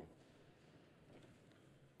 Thank you.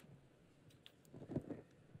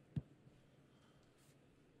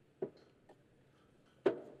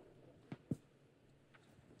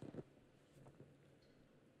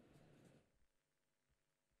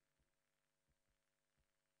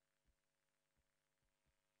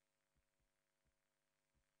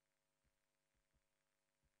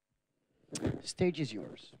 The stage is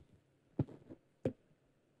yours.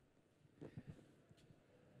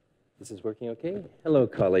 This is working okay? Hello,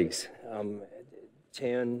 colleagues.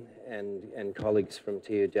 Teun and colleagues from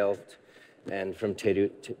TU Delft and from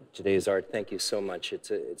TodaysArt, thank you so much. It's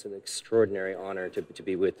an extraordinary honor to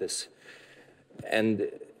be with us. And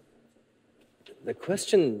the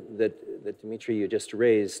question that Dmitry, you just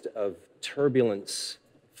raised of turbulence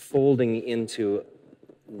folding into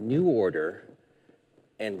new order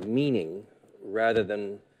and meaning rather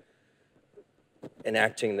than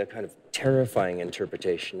enacting the kind of terrifying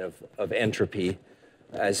interpretation of entropy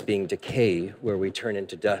as being decay, where we turn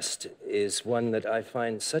into dust, is one that I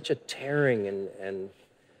find such a tearing and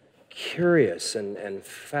curious and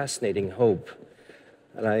fascinating hope.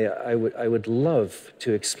 And I would love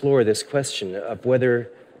to explore this question of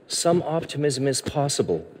whether some optimism is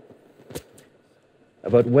possible,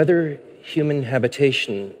 about whether human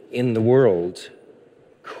habitation in the world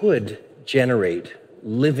could generate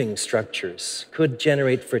living structures, could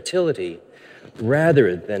generate fertility,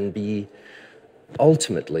 rather than be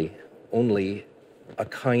ultimately only a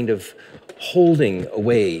kind of holding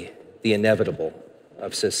away the inevitable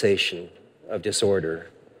of cessation, of disorder.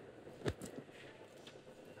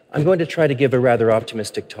 I'm going to try to give a rather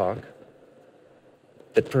optimistic talk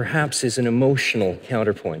that perhaps is an emotional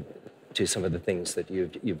counterpoint to some of the things that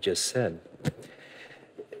you've just said.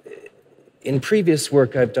 In previous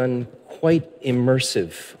work, I've done quite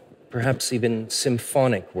immersive, perhaps even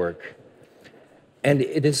symphonic work, and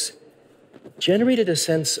it has generated a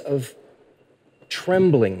sense of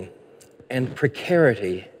trembling and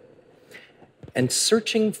precarity and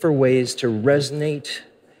searching for ways to resonate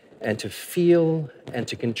and to feel and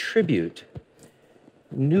to contribute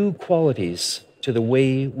new qualities to the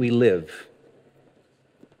way we live,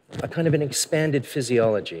 a kind of an expanded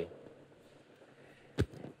physiology.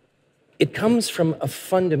 It comes from a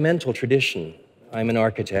fundamental tradition. I'm an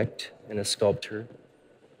architect and a sculptor,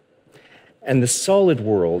 and the solid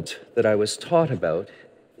world that I was taught about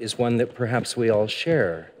is one that perhaps we all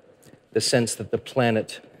share, the sense that the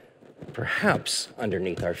planet, perhaps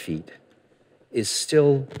underneath our feet, is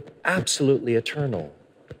still absolutely eternal.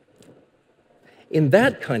 In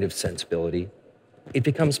that kind of sensibility, it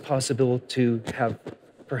becomes possible to have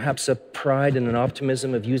perhaps a pride and an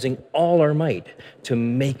optimism of using all our might to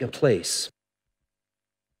make a place.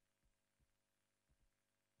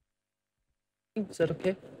 Is that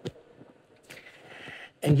okay?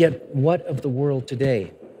 And yet, what of the world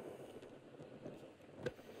today?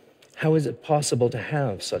 How is it possible to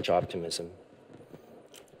have such optimism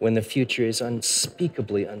when the future is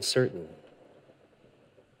unspeakably uncertain?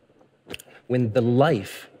 When the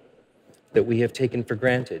life that we have taken for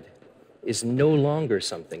granted is no longer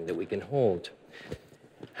something that we can hold?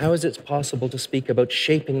 How is it possible to speak about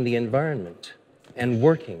shaping the environment and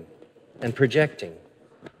working and projecting?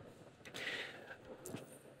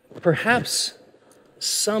 Perhaps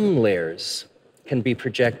some layers can be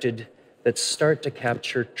projected that start to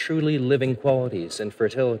capture truly living qualities and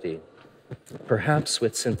fertility. Perhaps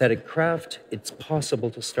with synthetic craft, it's possible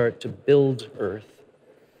to start to build earth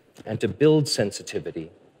and to build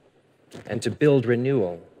sensitivity and to build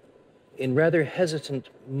renewal in rather hesitant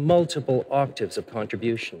multiple octaves of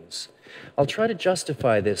contributions. I'll try to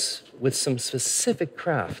justify this with some specific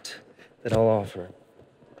craft that I'll offer.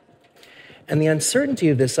 And the uncertainty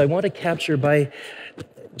of this I want to capture by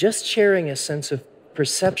just sharing a sense of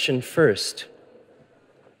perception first.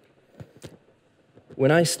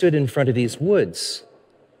 When I stood in front of these woods,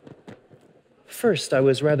 first I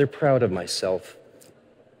was rather proud of myself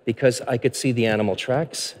because I could see the animal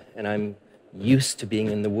tracks, and I'm used to being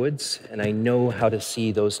in the woods, and I know how to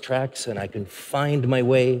see those tracks, and I can find my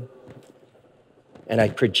way. And I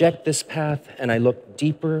project this path, and I look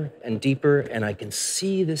deeper and deeper, and I can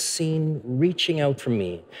see this scene reaching out from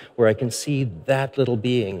me, where I can see that little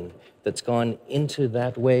being that's gone into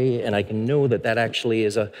that way, and I can know that that actually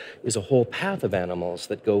is a whole path of animals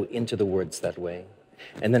that go into the woods that way.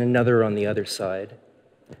 And then another on the other side,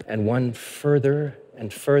 and one further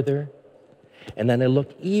and further. And then I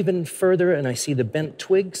look even further, and I see the bent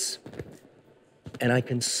twigs, and I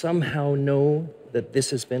can somehow know that this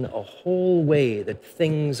has been a whole way that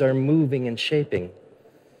things are moving and shaping.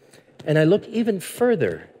 And I look even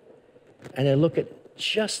further, and I look at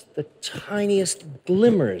just the tiniest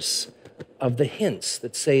glimmers of the hints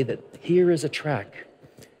that say that here is a track,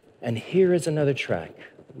 and here is another track,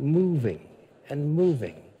 moving and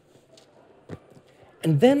moving.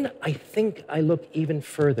 And then I think I look even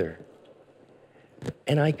further,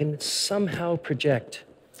 and I can somehow project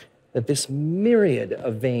that this myriad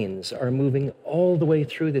of veins are moving all the way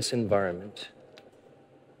through this environment.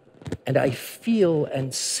 And I feel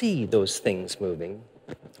and see those things moving.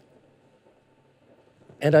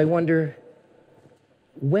 And I wonder,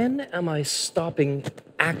 when am I stopping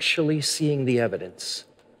actually seeing the evidence?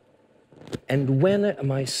 And when am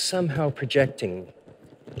I somehow projecting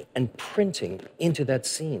and printing into that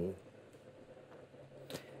scene?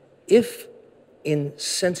 If in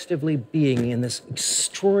sensitively being in this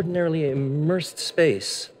extraordinarily immersed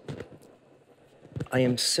space, I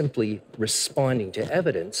am simply responding to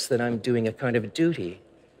evidence that I'm doing a kind of duty.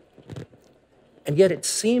 And yet it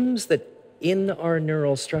seems that in our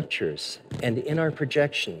neural structures and in our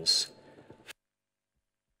projections,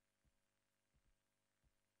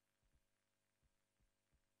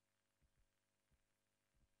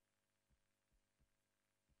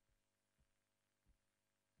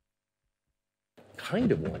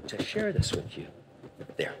 kind of want to share this with you.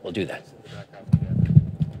 There, we'll do that.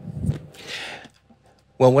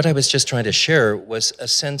 Well, what I was just trying to share was a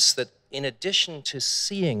sense that in addition to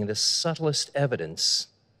seeing the subtlest evidence,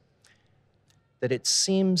 that it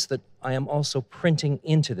seems that I am also printing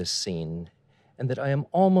into this scene, and that I am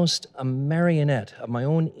almost a marionette of my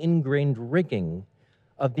own ingrained rigging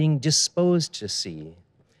of being disposed to see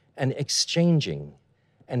and exchanging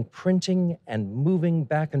and printing and moving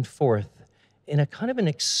back and forth in a kind of an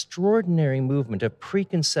extraordinary movement of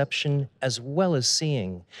preconception as well as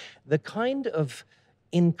seeing, the kind of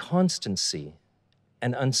inconstancy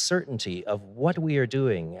and uncertainty of what we are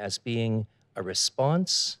doing as being a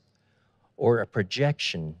response or a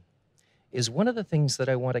projection is one of the things that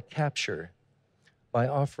I want to capture by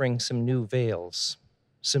offering some new veils,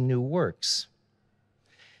 some new works.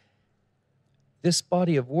 This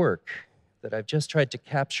body of work that I've just tried to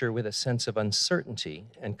capture with a sense of uncertainty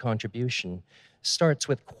and contribution starts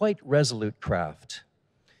with quite resolute craft,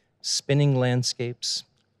 spinning landscapes,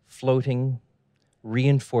 floating,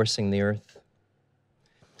 reinforcing the earth.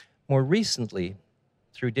 More recently,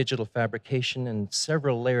 through digital fabrication and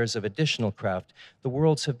several layers of additional craft, the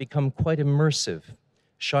worlds have become quite immersive,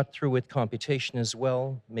 shot through with computation as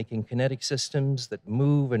well, making kinetic systems that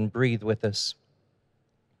move and breathe with us.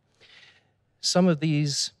 Some of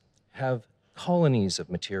these have colonies of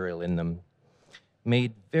material in them,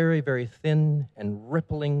 made very, very thin and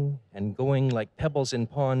rippling and going like pebbles in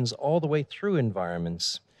ponds all the way through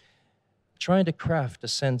environments, trying to craft a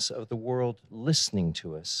sense of the world listening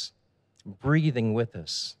to us, breathing with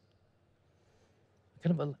us.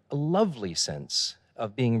 Kind of a lovely sense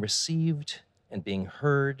of being received and being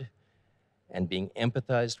heard and being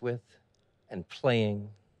empathized with and playing.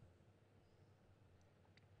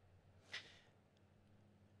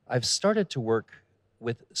 I've started to work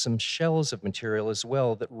with some shells of material as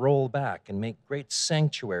well that roll back and make great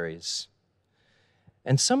sanctuaries.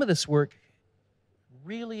 And some of this work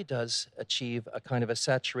really does achieve a kind of a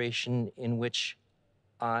saturation in which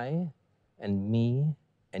I and me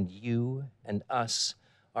and you and us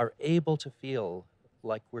are able to feel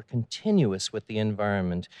like we're continuous with the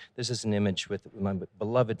environment. This is an image with my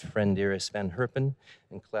beloved friend Iris van Herpen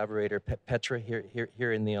and collaborator Petra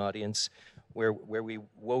here in the audience, where we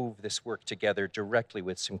wove this work together directly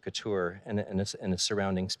with some couture in a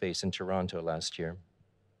surrounding space in Toronto last year.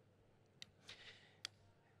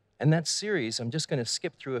 And that series, I'm just going to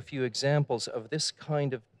skip through a few examples of this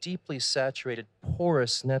kind of deeply saturated,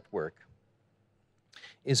 porous network,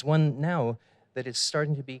 is one now that is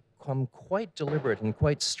starting to become quite deliberate and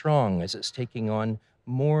quite strong as it's taking on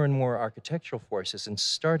more and more architectural forces and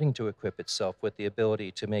starting to equip itself with the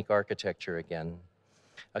ability to make architecture again.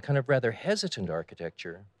 A kind of rather hesitant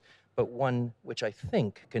architecture, but one which I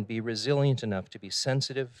think can be resilient enough to be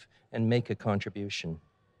sensitive and make a contribution.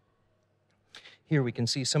 Here we can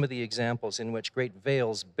see some of the examples in which great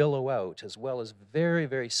veils billow out, as well as very,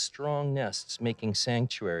 very strong nests making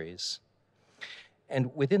sanctuaries.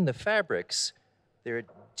 And within the fabrics, there are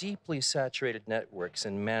deeply saturated networks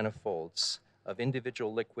and manifolds of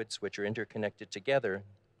individual liquids which are interconnected together,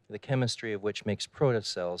 the chemistry of which makes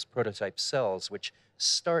protocells, prototype cells, which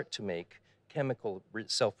start to make chemical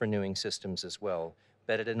self-renewing systems as well,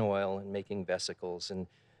 bedded in oil and making vesicles and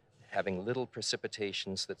having little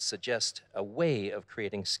precipitations that suggest a way of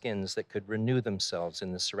creating skins that could renew themselves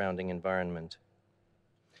in the surrounding environment.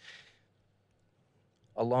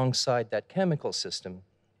 Alongside that chemical system,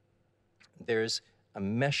 there's a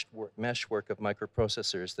meshwork of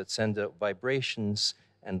microprocessors that send out vibrations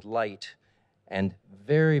and light and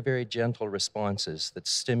very, very gentle responses that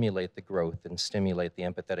stimulate the growth and stimulate the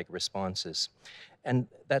empathetic responses. And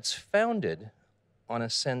that's founded on a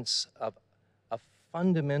sense of a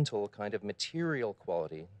fundamental kind of material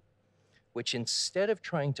quality, which instead of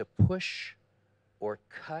trying to push or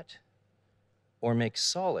cut or make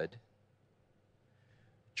solid,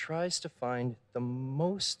 tries to find the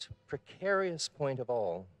most precarious point of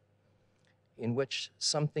all in which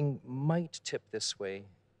something might tip this way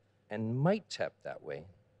and might tap that way,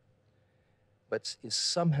 but is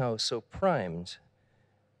somehow so primed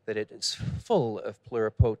that it is full of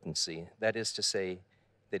pluripotency, that is to say,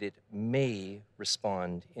 that it may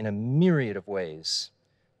respond in a myriad of ways,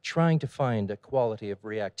 trying to find a quality of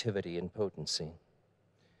reactivity and potency.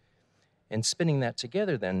 And spinning that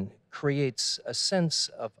together then creates a sense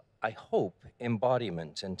of, I hope,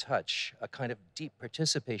 embodiment and touch, a kind of deep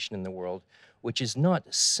participation in the world, which is not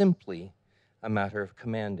simply a matter of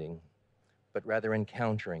commanding, but rather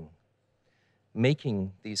encountering,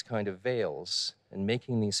 making these kind of veils and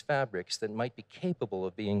making these fabrics that might be capable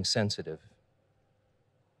of being sensitive.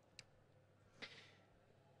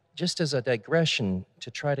 Just as a digression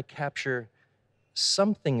to try to capture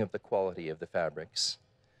something of the quality of the fabrics,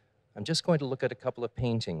 I'm just going to look at a couple of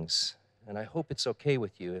paintings, and I hope it's okay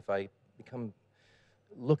with you if I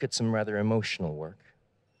look at some rather emotional work.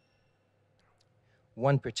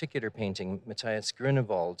 One particular painting, Matthias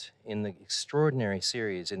Grunewald, in the extraordinary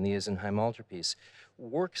series in the Isenheim Altarpiece,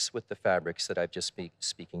 works with the fabrics that I've just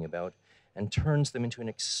speaking about and turns them into an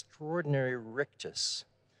extraordinary rictus,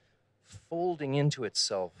 folding into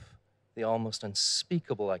itself the almost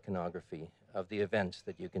unspeakable iconography of the event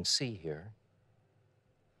that you can see here.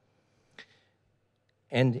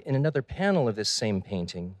 And in another panel of this same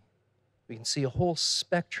painting, we can see a whole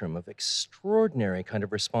spectrum of extraordinary kind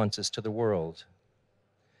of responses to the world.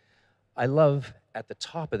 I love, at the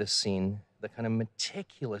top of this scene, the kind of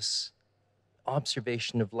meticulous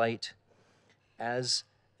observation of light as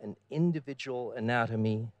an individual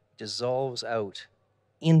anatomy dissolves out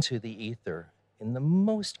into the ether in the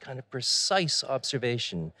most kind of precise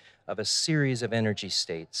observation of a series of energy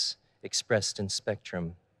states expressed in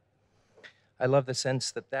spectrum. I love the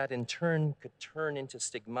sense that that in turn could turn into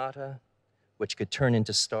stigmata, which could turn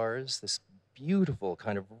into stars, this beautiful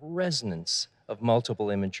kind of resonance of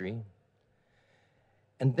multiple imagery.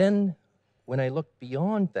 And then when I look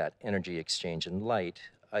beyond that energy exchange and light,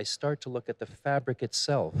 I start to look at the fabric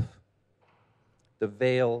itself, the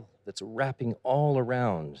veil that's wrapping all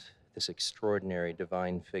around this extraordinary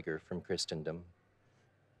divine figure from Christendom.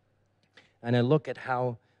 And I look at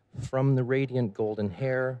how from the radiant golden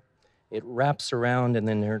hair, it wraps around and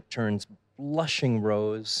then turns blushing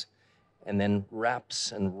rose, and then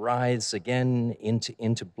wraps and writhes again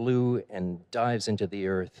into blue and dives into the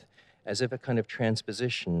earth, as if a kind of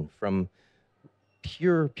transposition from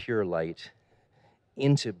pure light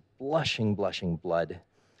into blushing blood,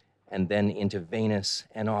 and then into venous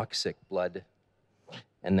anoxic blood,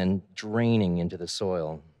 and then draining into the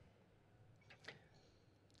soil.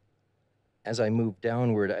 As I move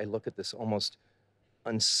downward, I look at this almost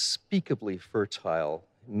unspeakably fertile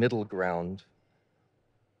middle ground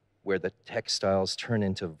where the textiles turn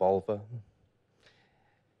into vulva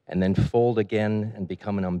and then fold again and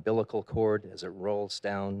become an umbilical cord as it rolls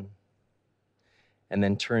down, and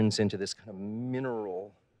then turns into this kind of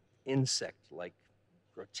mineral, insect-like,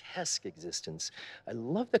 grotesque existence. I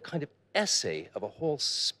love the kind of essay of a whole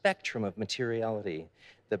spectrum of materiality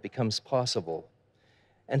that becomes possible.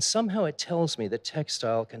 And somehow it tells me that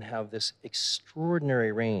textile can have this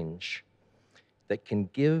extraordinary range that can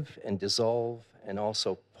give and dissolve and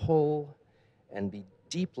also pull and be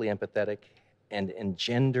deeply empathetic and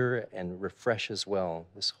engender and refresh as well.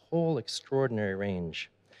 This whole extraordinary range.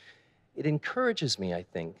 It encourages me, I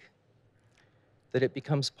think, that it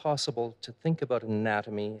becomes possible to think about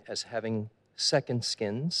anatomy as having second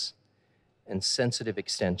skins and sensitive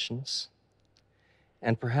extensions,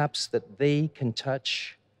 and perhaps that they can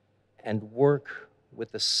touch and work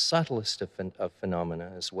with the subtlest of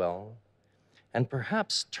phenomena as well, and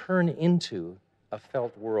perhaps turn into a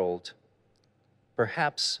felt world,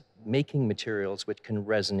 perhaps making materials which can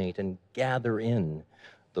resonate and gather in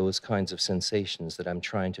those kinds of sensations that I'm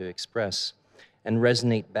trying to express and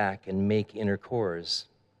resonate back and make inner cores.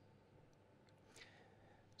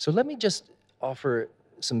 So let me just offer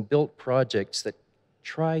some built projects that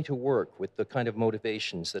try to work with the kind of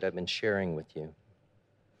motivations that I've been sharing with you.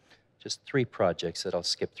 Just 3 projects that I'll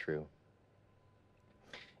skip through.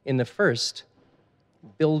 In the first,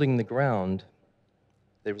 building the ground,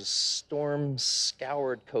 there was a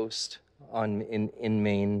storm-scoured coast in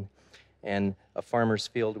Maine, and a farmer's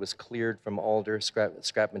field was cleared from alder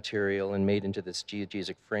scrap material and made into this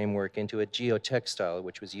geodesic framework into a geotextile,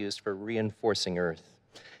 which was used for reinforcing earth,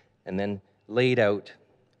 and then laid out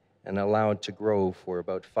and allowed to grow for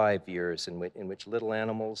about 5 years, in which little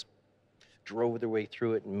animals drove their way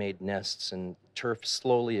through it and made nests, and turf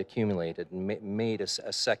slowly accumulated and made a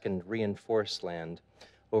second reinforced land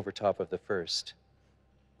over top of the first.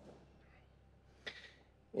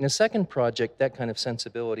 In a second project, that kind of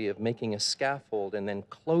sensibility of making a scaffold and then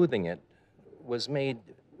clothing it was made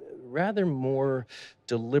rather more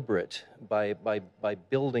deliberate by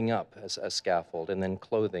building up a scaffold and then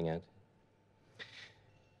clothing it.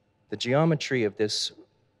 The geometry of this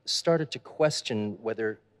started to question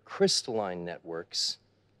whether crystalline networks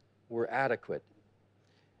were adequate.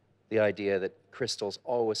 The idea that crystals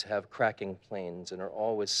always have cracking planes and are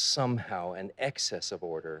always somehow an excess of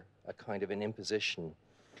order, a kind of an imposition.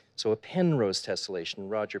 So a Penrose tessellation,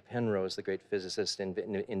 Roger Penrose, the great physicist,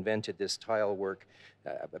 invented this tile work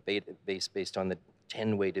based on the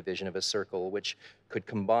 10-way division of a circle, which could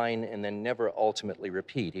combine and then never ultimately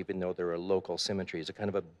repeat, even though there are local symmetries. A kind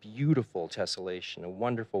of a beautiful tessellation, a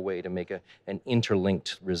wonderful way to make an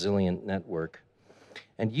interlinked, resilient network.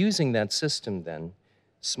 And using that system then,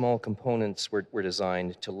 small components were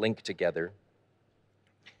designed to link together.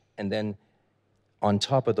 And then on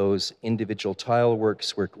top of those, individual tile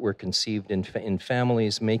works were conceived in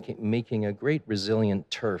families, making a great resilient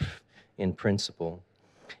turf in principle,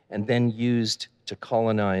 and then used to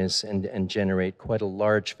colonize and generate quite a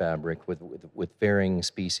large fabric with varying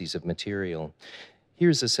species of material.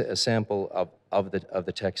 Here's a sample of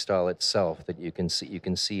the textile itself that you can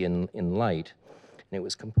see in light. And it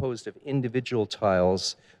was composed of individual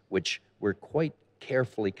tiles which were quite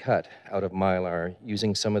carefully cut out of mylar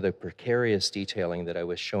using some of the precarious detailing that I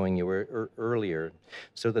was showing you earlier,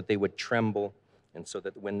 so that they would tremble, and so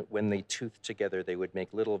that when they toothed together, they would make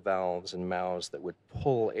little valves and mouths that would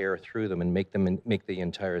pull air through them and make the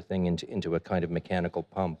entire thing into a kind of mechanical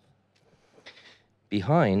pump.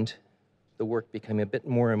 Behind, the work became a bit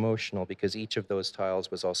more emotional because each of those tiles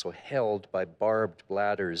was also held by barbed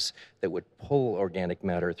bladders that would pull organic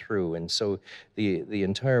matter through. And so the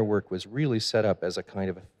entire work was really set up as a kind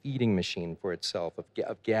of a feeding machine for itself,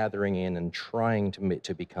 of gathering in and trying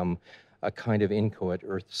to become a kind of inchoate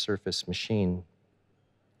earth surface machine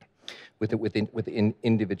with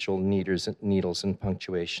individual needles and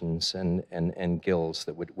punctuations and gills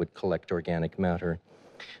that would collect organic matter,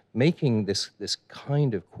 making this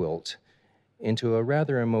kind of quilt into a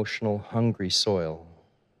rather emotional, hungry soil.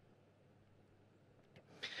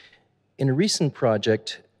 In a recent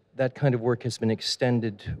project, that kind of work has been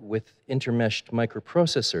extended with intermeshed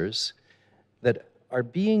microprocessors that are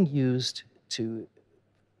being used to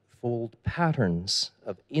fold patterns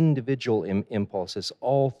of individual impulses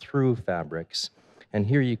all through fabrics. And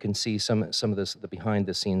here you can see some of the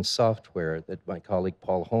behind-the-scenes software that my colleague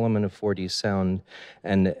Paul Holloman of 4D Sound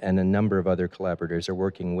and a number of other collaborators are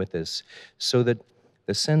working with us, so that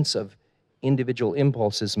the sense of individual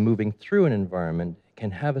impulses moving through an environment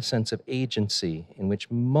can have a sense of agency in which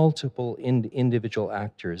multiple individual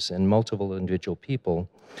actors and multiple individual people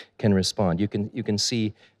can respond. You can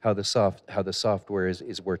see how the software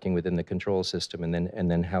is working within the control system, and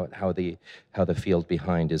then how the field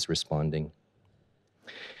behind is responding.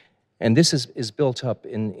 And this is built up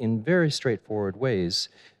in very straightforward ways.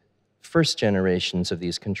 First generations of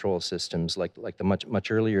these control systems, like the much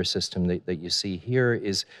earlier system that you see here,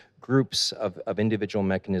 is groups of individual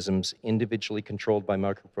mechanisms individually controlled by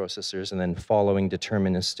microprocessors and then following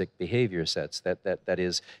deterministic behavior sets. That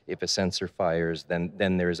is, if a sensor fires,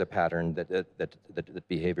 then there is a pattern that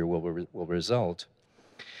behavior will result.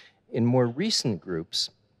 In more recent groups,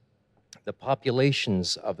 the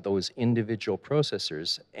populations of those individual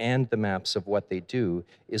processors and the maps of what they do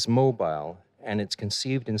is mobile, and it's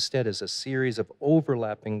conceived instead as a series of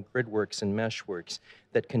overlapping gridworks and meshworks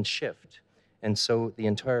that can shift. And so the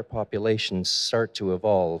entire populations start to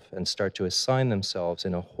evolve and start to assign themselves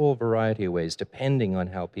in a whole variety of ways depending on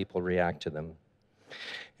how people react to them.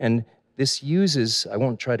 And this uses, I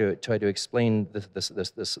won't try to explain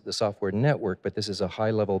the software network, but this is a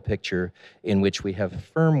high-level picture in which we have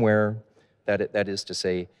firmware, that is to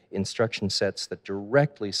say, instruction sets that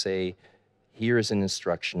directly say, here is an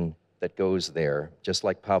instruction that goes there, just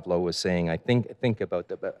like Pablo was saying. I think about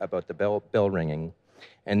the bell ringing,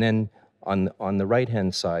 and then on the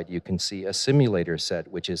right-hand side, you can see a simulator set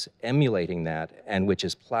which is emulating that, and which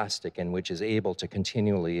is plastic, and which is able to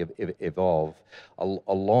continually evolve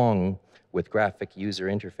along with graphic user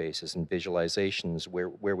interfaces and visualizations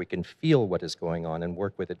where we can feel what is going on and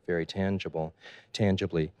work with it very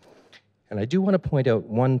tangibly. And I do want to point out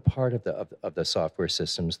one part of the software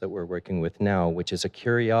systems that we're working with now, which is a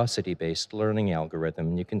curiosity-based learning algorithm.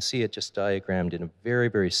 And you can see it just diagrammed in a very,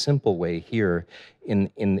 very simple way here in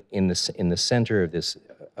the center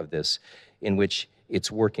of this, in which it's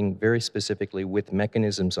working very specifically with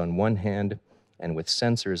mechanisms on one hand and with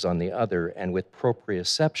sensors on the other, and with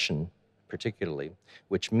proprioception particularly,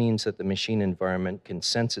 which means that the machine environment can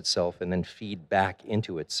sense itself and then feed back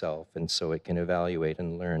into itself, and so it can evaluate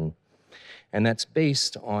and learn. And that's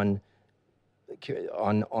based on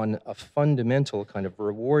a fundamental kind of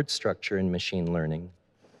reward structure in machine learning,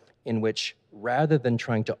 in which rather than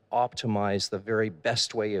trying to optimize the very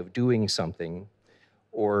best way of doing something,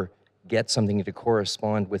 or get something to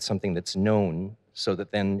correspond with something that's known so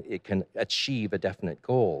that then it can achieve a definite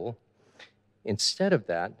goal. Instead of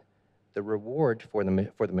that, the reward for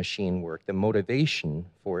the machine work, the motivation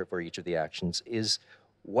for each of the actions is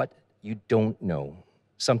what you don't know,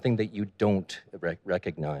 something that you don't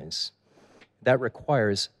recognize. That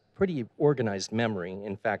requires pretty organized memory,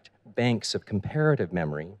 in fact, banks of comparative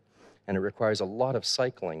memory, and it requires a lot of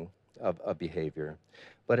cycling of behavior.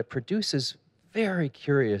 But it produces very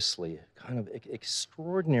curiously kind of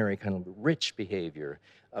extraordinary, kind of rich behavior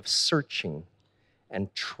of searching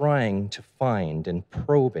and trying to find and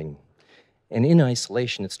probing. And in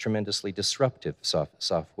isolation, it's tremendously disruptive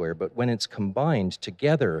software, but when it's combined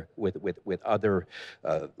together with other,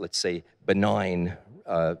 let's say, benign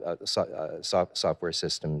software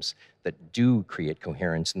systems that do create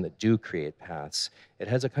coherence and that do create paths, it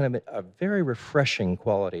has a kind of a very refreshing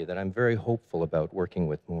quality that I'm very hopeful about working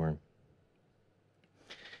with more.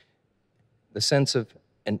 The sense of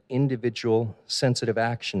an individual sensitive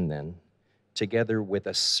action then, together with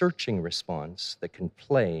a searching response that can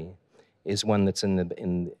play, is one that's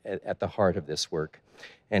at the heart of this work.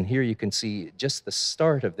 And here you can see just the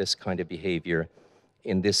start of this kind of behavior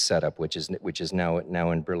in this setup, which is now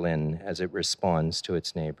in Berlin, as it responds to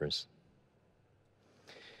its neighbors.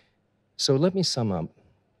 So let me sum up.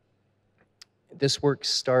 This work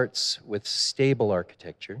starts with stable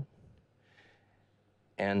architecture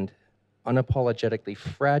and unapologetically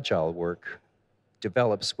fragile work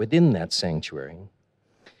develops within that sanctuary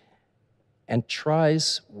and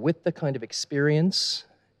tries, with the kind of experience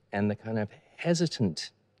and the kind of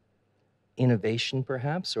hesitant innovation,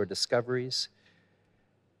 perhaps, or discoveries,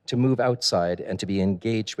 to move outside and to be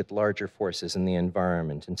engaged with larger forces in the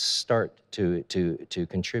environment and start to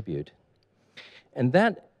contribute. And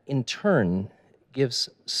that, in turn, gives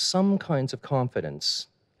some kinds of confidence,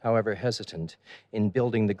 however hesitant, in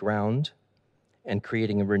building the ground and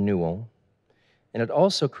creating a renewal. And it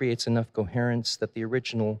also creates enough coherence that the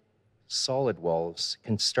original solid walls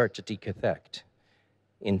can start to decathect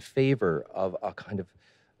in favor of a kind of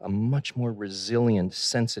a much more resilient,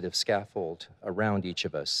 sensitive scaffold around each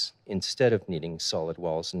of us, instead of needing solid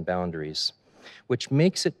walls and boundaries, which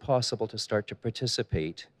makes it possible to start to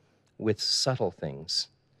participate with subtle things,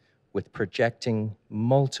 with projecting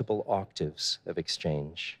multiple octaves of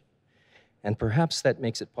exchange. And perhaps that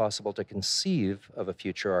makes it possible to conceive of a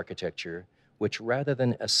future architecture which, rather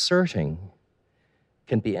than asserting,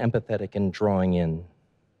 can be empathetic and drawing in.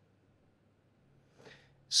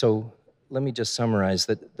 So let me just summarize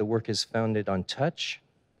that the work is founded on touch,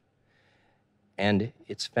 and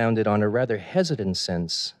it's founded on a rather hesitant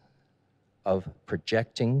sense of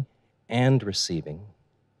projecting and receiving.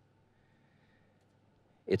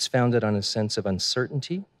 It's founded on a sense of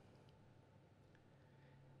uncertainty,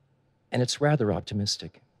 and it's rather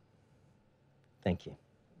optimistic. Thank you.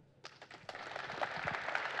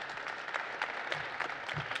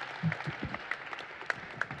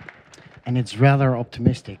 And it's rather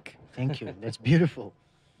optimistic. Thank you. That's beautiful.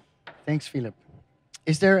 Thanks, Philip.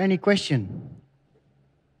 Is there any question?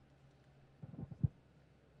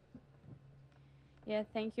 Yeah,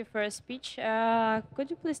 thank you for your speech. Could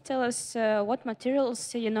you please tell us what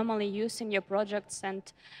materials you normally use in your projects and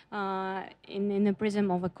in the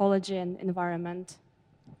prism of ecology and environment?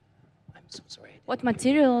 I'm so sorry. What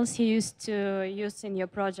materials you used to use in your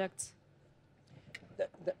projects?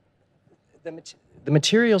 The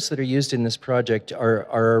materials that are used in this project are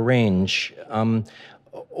a range.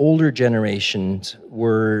 Older generations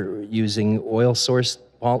were using oil-sourced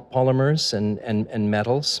polymers and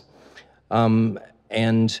metals.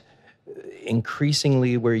 And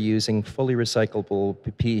increasingly, we're using fully recyclable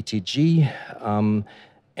PETG,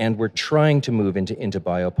 and we're trying to move into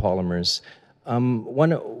biopolymers.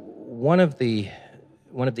 One of the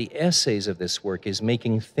essays of this work is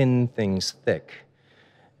making thin things thick,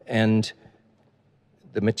 and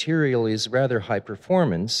the material is rather high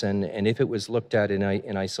performance, and if it was looked at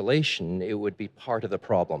in isolation, it would be part of the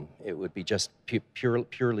problem. It would be just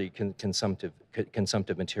purely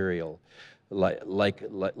consumptive material,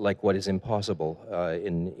 like what is impossible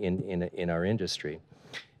in our industry.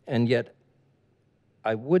 And yet,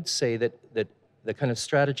 I would say that the kind of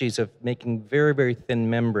strategies of making very, very thin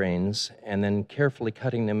membranes and then carefully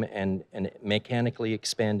cutting them and mechanically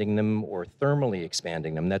expanding them or thermally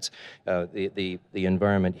expanding them, that's the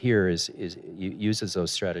environment here uses those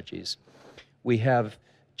strategies. We have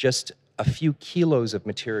just a few kilos of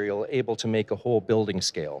material able to make a whole building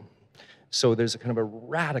scale. So there's a kind of a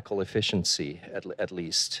radical efficiency, at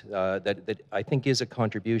least, that I think is a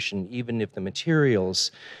contribution, even if the materials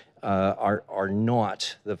are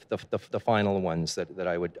not the final ones that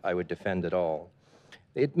I would defend at all.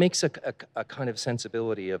 it makes a kind of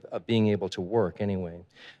sensibility of being able to work anyway.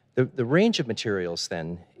 The range of materials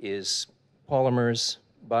then is polymers,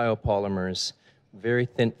 biopolymers, very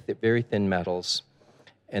thin metals,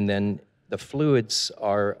 and then the fluids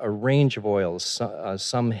are a range of oils,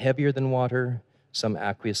 some heavier than water, some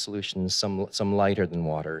aqueous solutions, some lighter than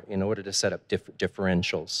water, in order to set up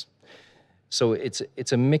differentials. So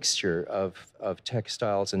it's a mixture of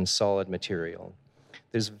textiles and solid material.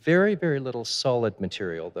 There's very, very little solid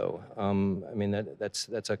material, though. I mean,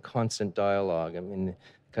 that's a constant dialogue. I mean,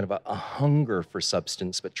 kind of a hunger for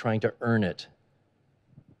substance, but trying to earn it.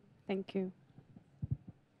 Thank you.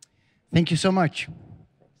 Thank you so much.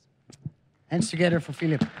 Hands together for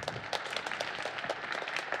Philip.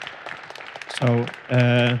 So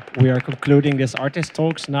we are concluding this artist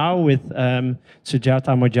talks now with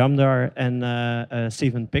Sujata Mojamdar and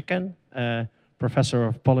Stephen Picken, professor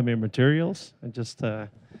of polymer materials. I just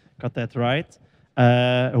got that right.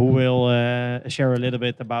 Who will share a little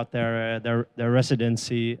bit about their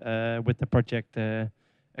residency with the project A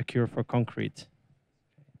Cure for Concrete.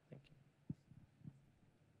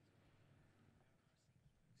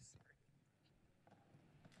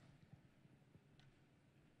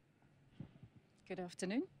 Good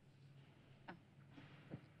afternoon.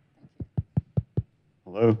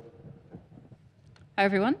 Hello. Hi,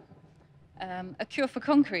 everyone. A Cure for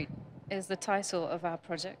Concrete is the title of our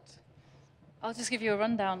project. I'll just give you a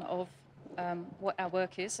rundown of what our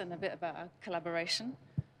work is and a bit about our collaboration.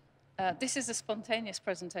 This is a spontaneous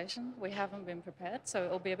presentation. We haven't been prepared, so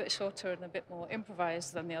it'll be a bit shorter and a bit more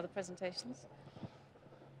improvised than the other presentations.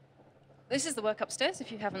 This is the work upstairs,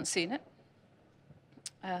 if you haven't seen it.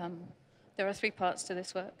 There are 3 parts to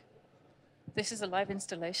this work. This is a live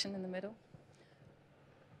installation in the middle.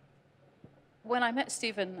 When I met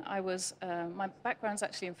Stephen, my background's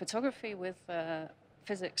actually in photography with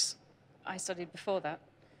physics. I studied before that.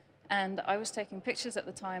 And I was taking pictures at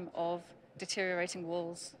the time of deteriorating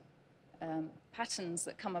walls, patterns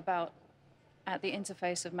that come about at the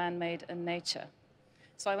interface of man-made and nature.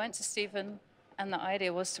 So I went to Stephen, and the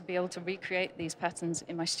idea was to be able to recreate these patterns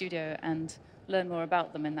in my studio and learn more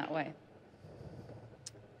about them in that way.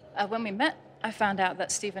 When we met, I found out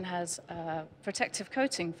that Stephen has protective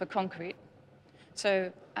coating for concrete.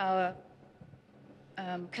 So our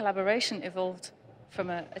collaboration evolved from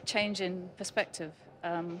a change in perspective.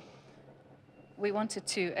 We wanted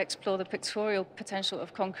to explore the pictorial potential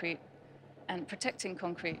of concrete and protecting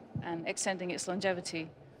concrete and extending its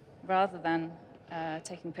longevity rather than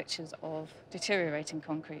taking pictures of deteriorating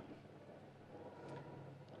concrete.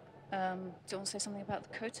 Do you want to say something about the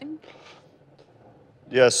coating?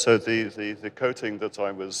 Yes, so the coating that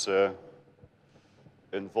I was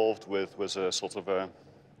involved with was a sort of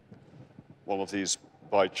one of these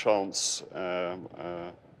by chance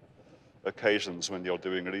occasions when you're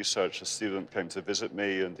doing research. A student came to visit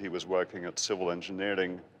me, and he was working at civil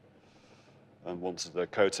engineering and wanted a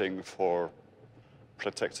coating for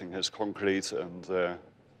protecting his concrete, and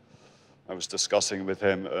I was discussing with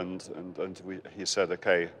him, and he said,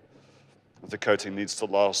 okay, the coating needs to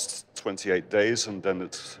last 28 days, and then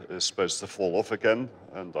it is supposed to fall off again.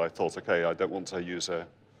 And I thought, okay, I don't want to use a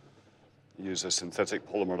synthetic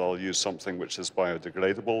polymer. I'll use something which is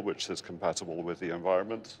biodegradable, which is compatible with the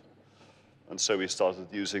environment. And so we started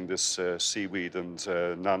using this seaweed and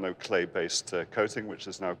nano clay-based coating, which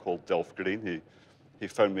is now called Delft Green. He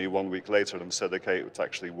phoned me 1 week later and said, okay, it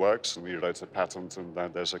actually works. And we wrote a patent, and now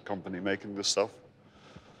there's a company making this stuff.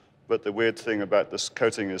 But the weird thing about this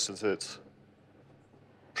coating is that it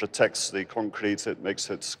protects the concrete, it makes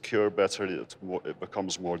it cure better, it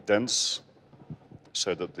becomes more dense,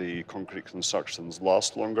 so that the concrete constructions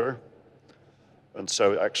last longer. And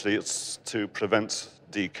so actually it's to prevent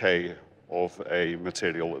decay of a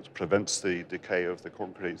material. It prevents the decay of the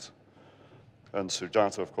concrete. And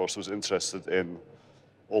Sujata, of course, was interested in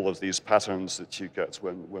all of these patterns that you get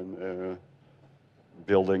when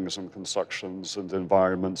buildings and constructions and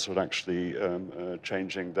environments are actually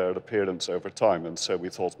changing their appearance over time. And so we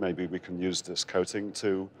thought maybe we can use this coating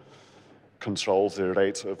to control the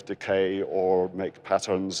rate of decay or make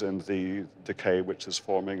patterns in the decay which is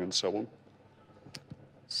forming and so on.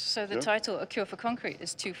 So the title, A Cure for Concrete,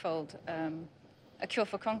 is twofold. A cure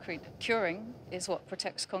for concrete. Curing is what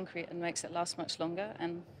protects concrete and makes it last much longer.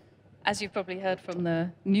 And as you've probably heard from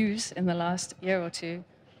the news in the last year or two,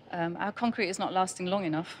 our concrete is not lasting long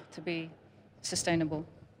enough to be sustainable.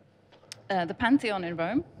 The Pantheon in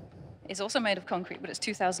Rome is also made of concrete, but it's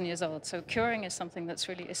 2,000 years old. So curing is something that's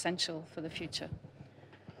really essential for the future.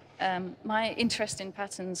 My interest in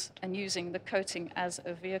patterns and using the coating as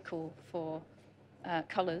a vehicle for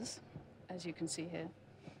colors, as you can see here,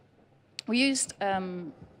 we used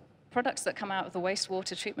products that come out of the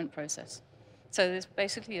wastewater treatment process. So there's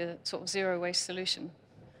basically a sort of zero waste solution.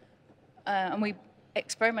 And we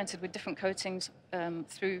experimented with different coatings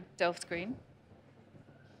through Delft Green.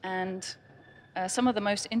 And some of the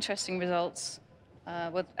most interesting results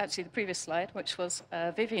were actually the previous slide, which was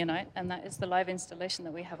Vivianite, and that is the live installation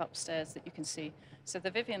that we have upstairs that you can see. So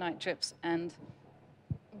the Vivianite drips, and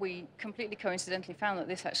we completely coincidentally found that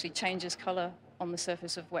this actually changes color on the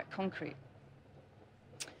surface of wet concrete.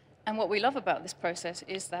 And what we love about this process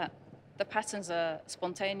is that the patterns are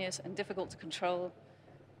spontaneous and difficult to control.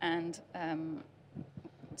 And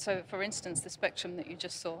so, for instance, the spectrum that you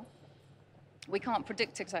just saw, we can't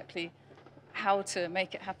predict exactly how to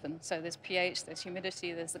make it happen. So there's pH, there's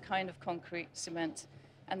humidity, there's the kind of concrete, cement,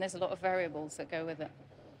 and there's a lot of variables that go with it.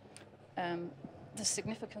 The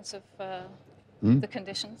significance of the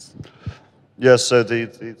conditions? Yes, so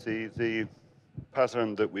the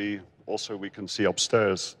pattern that we can see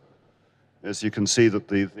upstairs is you can see that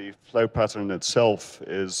the flow pattern itself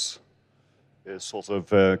is sort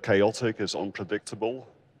of chaotic, is unpredictable.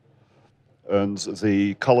 And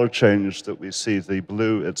the color change that we see, the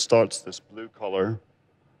blue, it starts this blue color,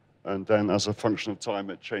 and then as a function of time,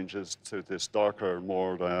 it changes to this darker,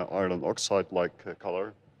 more iron oxide-like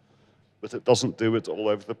color. But it doesn't do it all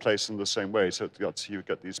over the place in the same way. So you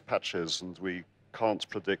get these patches, and we can't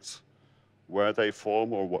predict where they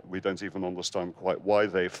form, or what, we don't even understand quite why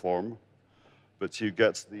they form. But you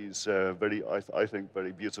get these I think,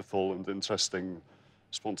 very beautiful and interesting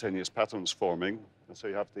spontaneous patterns forming. And so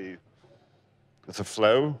you have the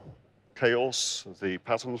flow, chaos, the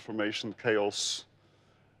pattern formation, chaos.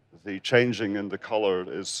 The changing in the color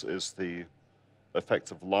is the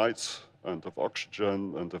effect of light and of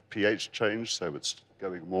oxygen and of pH change, so it's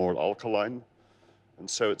going more alkaline. And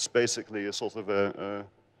so it's basically a sort of a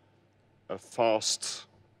fast,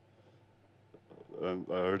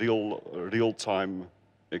 real-time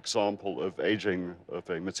example of aging of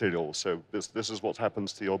a material. So this is what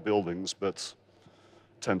happens to your buildings, but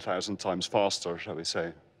 10,000 times faster, shall we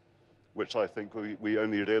say, which I think we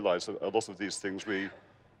only realize that a lot of these things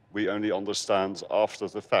we only understand after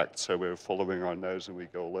the fact. So we're following our nose and we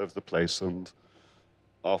go all over the place, and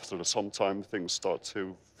after some time things start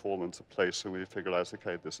to fall into place and we figure out,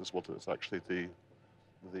 okay, this is what is actually the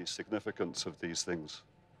significance of these things.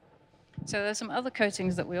 So there's some other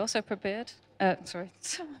coatings that we also prepared.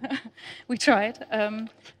 We tried,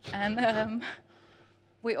 and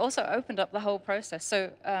we also opened up the whole process.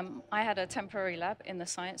 So I had a temporary lab in the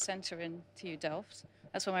Science Center in TU Delft.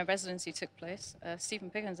 That's where my residency took place.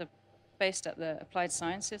 Stephen Pickens is based at the Applied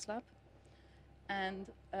Sciences Lab. And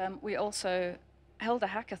we also held a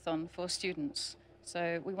hackathon for students.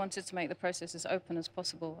 So we wanted to make the process as open as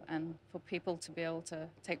possible and for people to be able to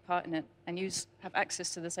take part in it and have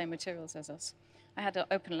access to the same materials as us. I had an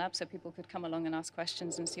open lab so people could come along and ask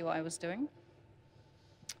questions and see what I was doing.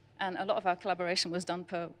 And a lot of our collaboration was done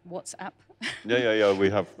per WhatsApp. Yeah.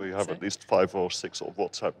 We have so at least 5 or 6 sort of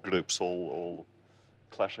WhatsApp groups all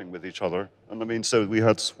clashing with each other. And I mean, so we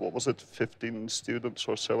had, what was it, 15 students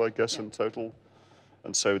or so, I guess, in total.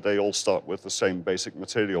 And so they all start with the same basic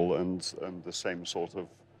material and the same sort of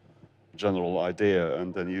general idea.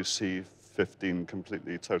 And then you see 15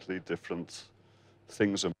 completely, totally different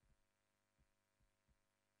things.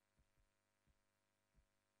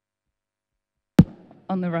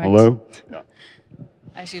 On the right. Hello? Yeah.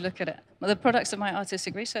 As you look at it. Well, the products of my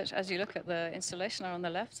artistic research, as you look at the installation, are on the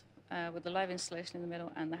left, with the live installation in the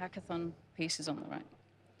middle, and the hackathon piece is on the right.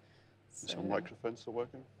 Is your microphone still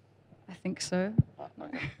working? I think so.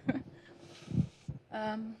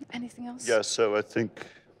 Anything else? Yeah, so I think,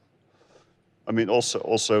 I mean,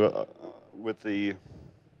 also with the,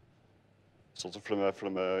 sort of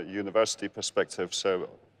from a university perspective, so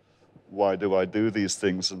why do I do these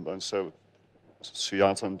things? And so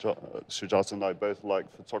Sujata and I both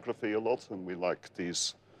like photography a lot, and we like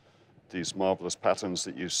these marvelous patterns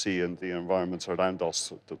that you see in the environment around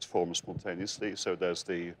us that form spontaneously. So there's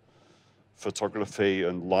the photography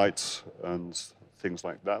and light and things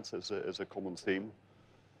like that is a common theme.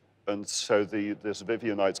 And so this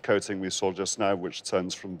Vivianite coating we saw just now, which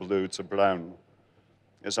turns from blue to brown,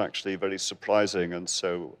 is actually very surprising. And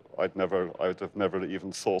so I would have never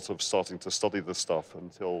even thought of starting to study this stuff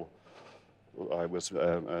until I was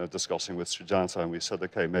discussing with Sujata, and we said,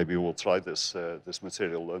 okay, maybe we'll try this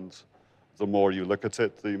material. And the more you look at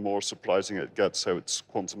it, the more surprising it gets. So it's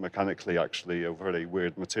quantum mechanically actually a very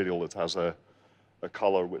weird material. It has a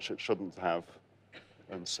color which it shouldn't have.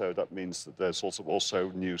 And so that means that there's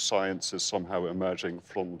also new sciences somehow emerging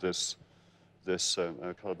from this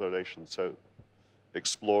collaboration. So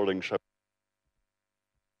exploring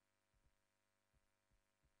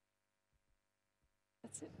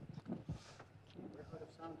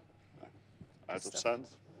Out of sound.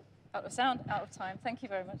 Out of sound, out of time. Thank you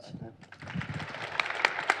very much.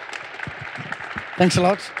 Thanks a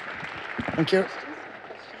lot. Thank you.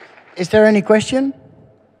 Is there any question?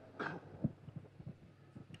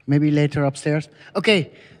 Maybe later upstairs.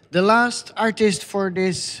 Okay, the last artist for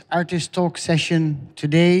this artist talk session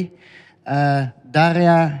today,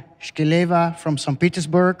 Daria Shkeleva from St.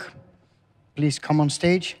 Petersburg. Please come on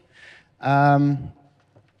stage.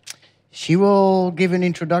 She will give an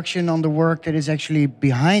introduction on the work that is actually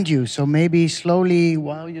behind you. So maybe slowly,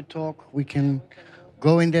 while you talk, we can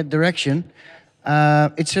go in that direction.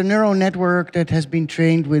 It's a neural network that has been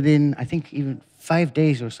trained within, I think, even 5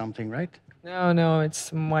 days or something, right? No,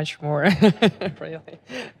 it's much more, really.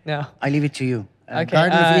 No. I leave it to you. Okay.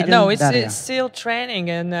 Garden of Eden, no, Daria. it's still training,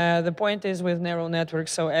 and the point is with neural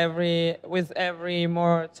networks. So with every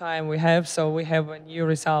more time we have, so we have a new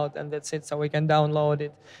result, and that's it. So we can download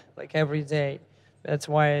it like every day. That's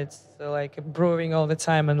why it's like improving all the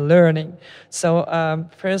time and learning. So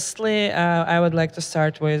firstly, I would like to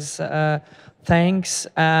start with thanks.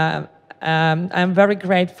 I'm very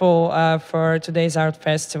grateful for today's art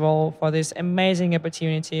festival, for this amazing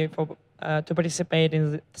opportunity to participate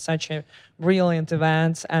in such a brilliant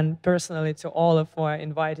event, and personally to all of for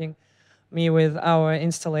inviting me with our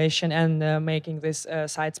installation and making this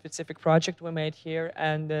site-specific project we made here.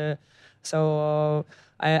 And so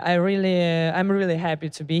I'm really happy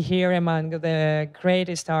to be here among the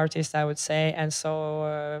greatest artists, I would say, and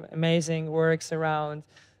so amazing works around.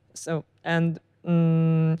 So and.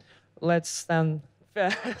 Let's then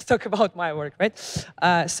talk about my work, right?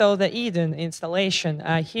 So the Eden installation.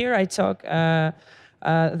 Here I talk in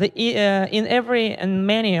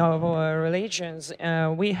many of our religions,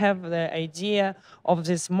 we have the idea of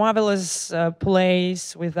this marvelous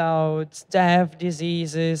place without death,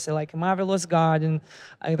 diseases, like a marvelous garden,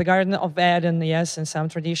 the Garden of Eden. Yes, in some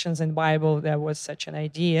traditions in Bible there was such an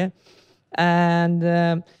idea, and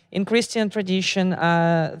in Christian tradition,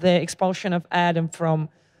 the expulsion of Adam from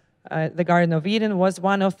the Garden of Eden was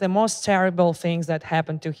one of the most terrible things that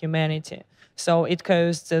happened to humanity. So it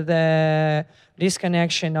caused the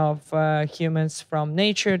disconnection of humans from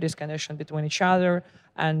nature, disconnection between each other,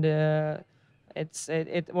 and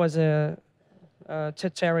it was a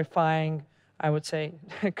terrifying, I would say,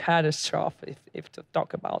 catastrophe, if to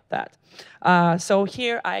talk about that. So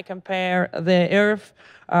here I compare the Earth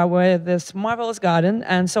with this marvelous garden,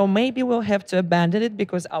 and so maybe we'll have to abandon it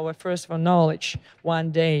because our thirst for knowledge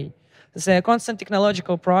one day. The constant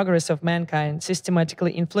technological progress of mankind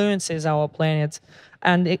systematically influences our planet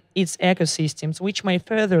and its ecosystems, which may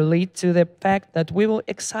further lead to the fact that we will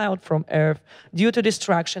exile from Earth due to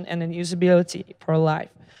destruction and unusability for life.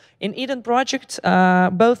 In Eden Project,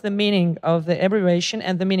 both the meaning of the abbreviation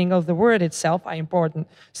and the meaning of the word itself are important.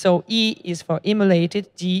 So E is for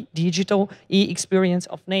emulated, D, digital, E, experience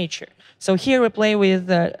of nature. So here we play with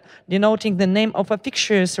denoting the name of a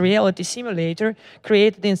fictitious reality simulator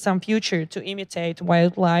created in some future to imitate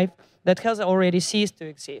wildlife that has already ceased to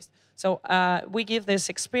exist. So we give this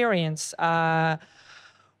experience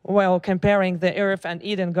while comparing the Earth and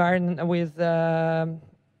Eden Garden with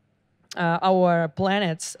our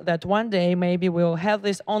planets, that one day maybe we'll have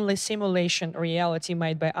this only simulation reality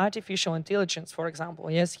made by artificial intelligence, for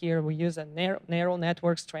example. Yes, here we use a neural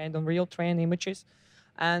networks trained on real trained images,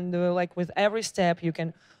 and like with every step you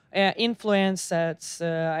can influence that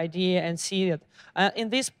idea and see it. In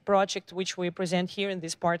this project, which we present here in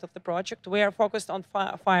this part of the project, we are focused on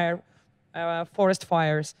forest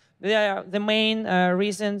fires. They are the main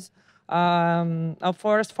reasons of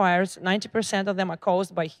forest fires. 90% of them are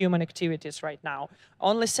caused by human activities right now.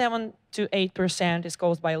 Only 7 to 8% is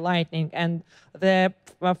caused by lightning, and the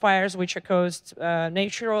fires which are caused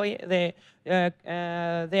naturally, they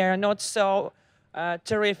are not so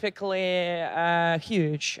terrifically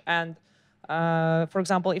huge. And for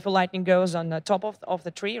example, if a lightning goes on the top of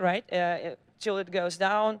the tree, right, till it goes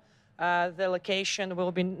down, the location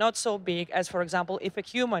will be not so big as, for example, if a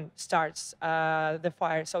human starts the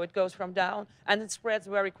fire. So it goes from down and it spreads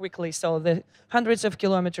very quickly. So the hundreds of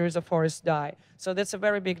kilometers of forest die. So that's a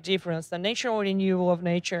very big difference. The natural renewal of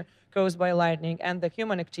nature caused by lightning and the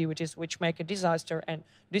human activities which make a disaster and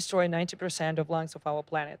destroy 90% of lungs of our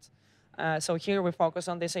planet. So here we focus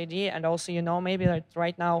on this idea, and also, you know, maybe that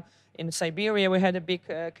right now in Siberia we had a big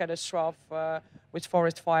catastrophe with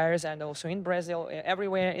forest fires, and also in Brazil,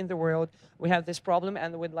 everywhere in the world we have this problem,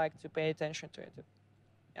 and we'd like to pay attention to it.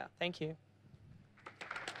 Yeah, thank you.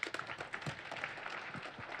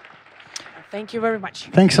 Thank you very much.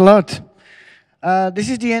 Thanks a lot. This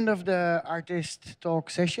is the end of the artist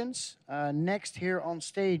talk sessions. Next here on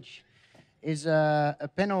stage is a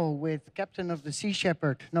panel with captain of the Sea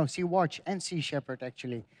Shepherd, no, Sea Watch and Sea Shepherd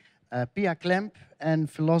actually, Pia Klemp, and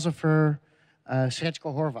philosopher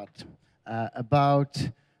Srećko Horvat about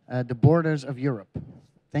the borders of Europe.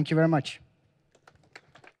 Thank you very much.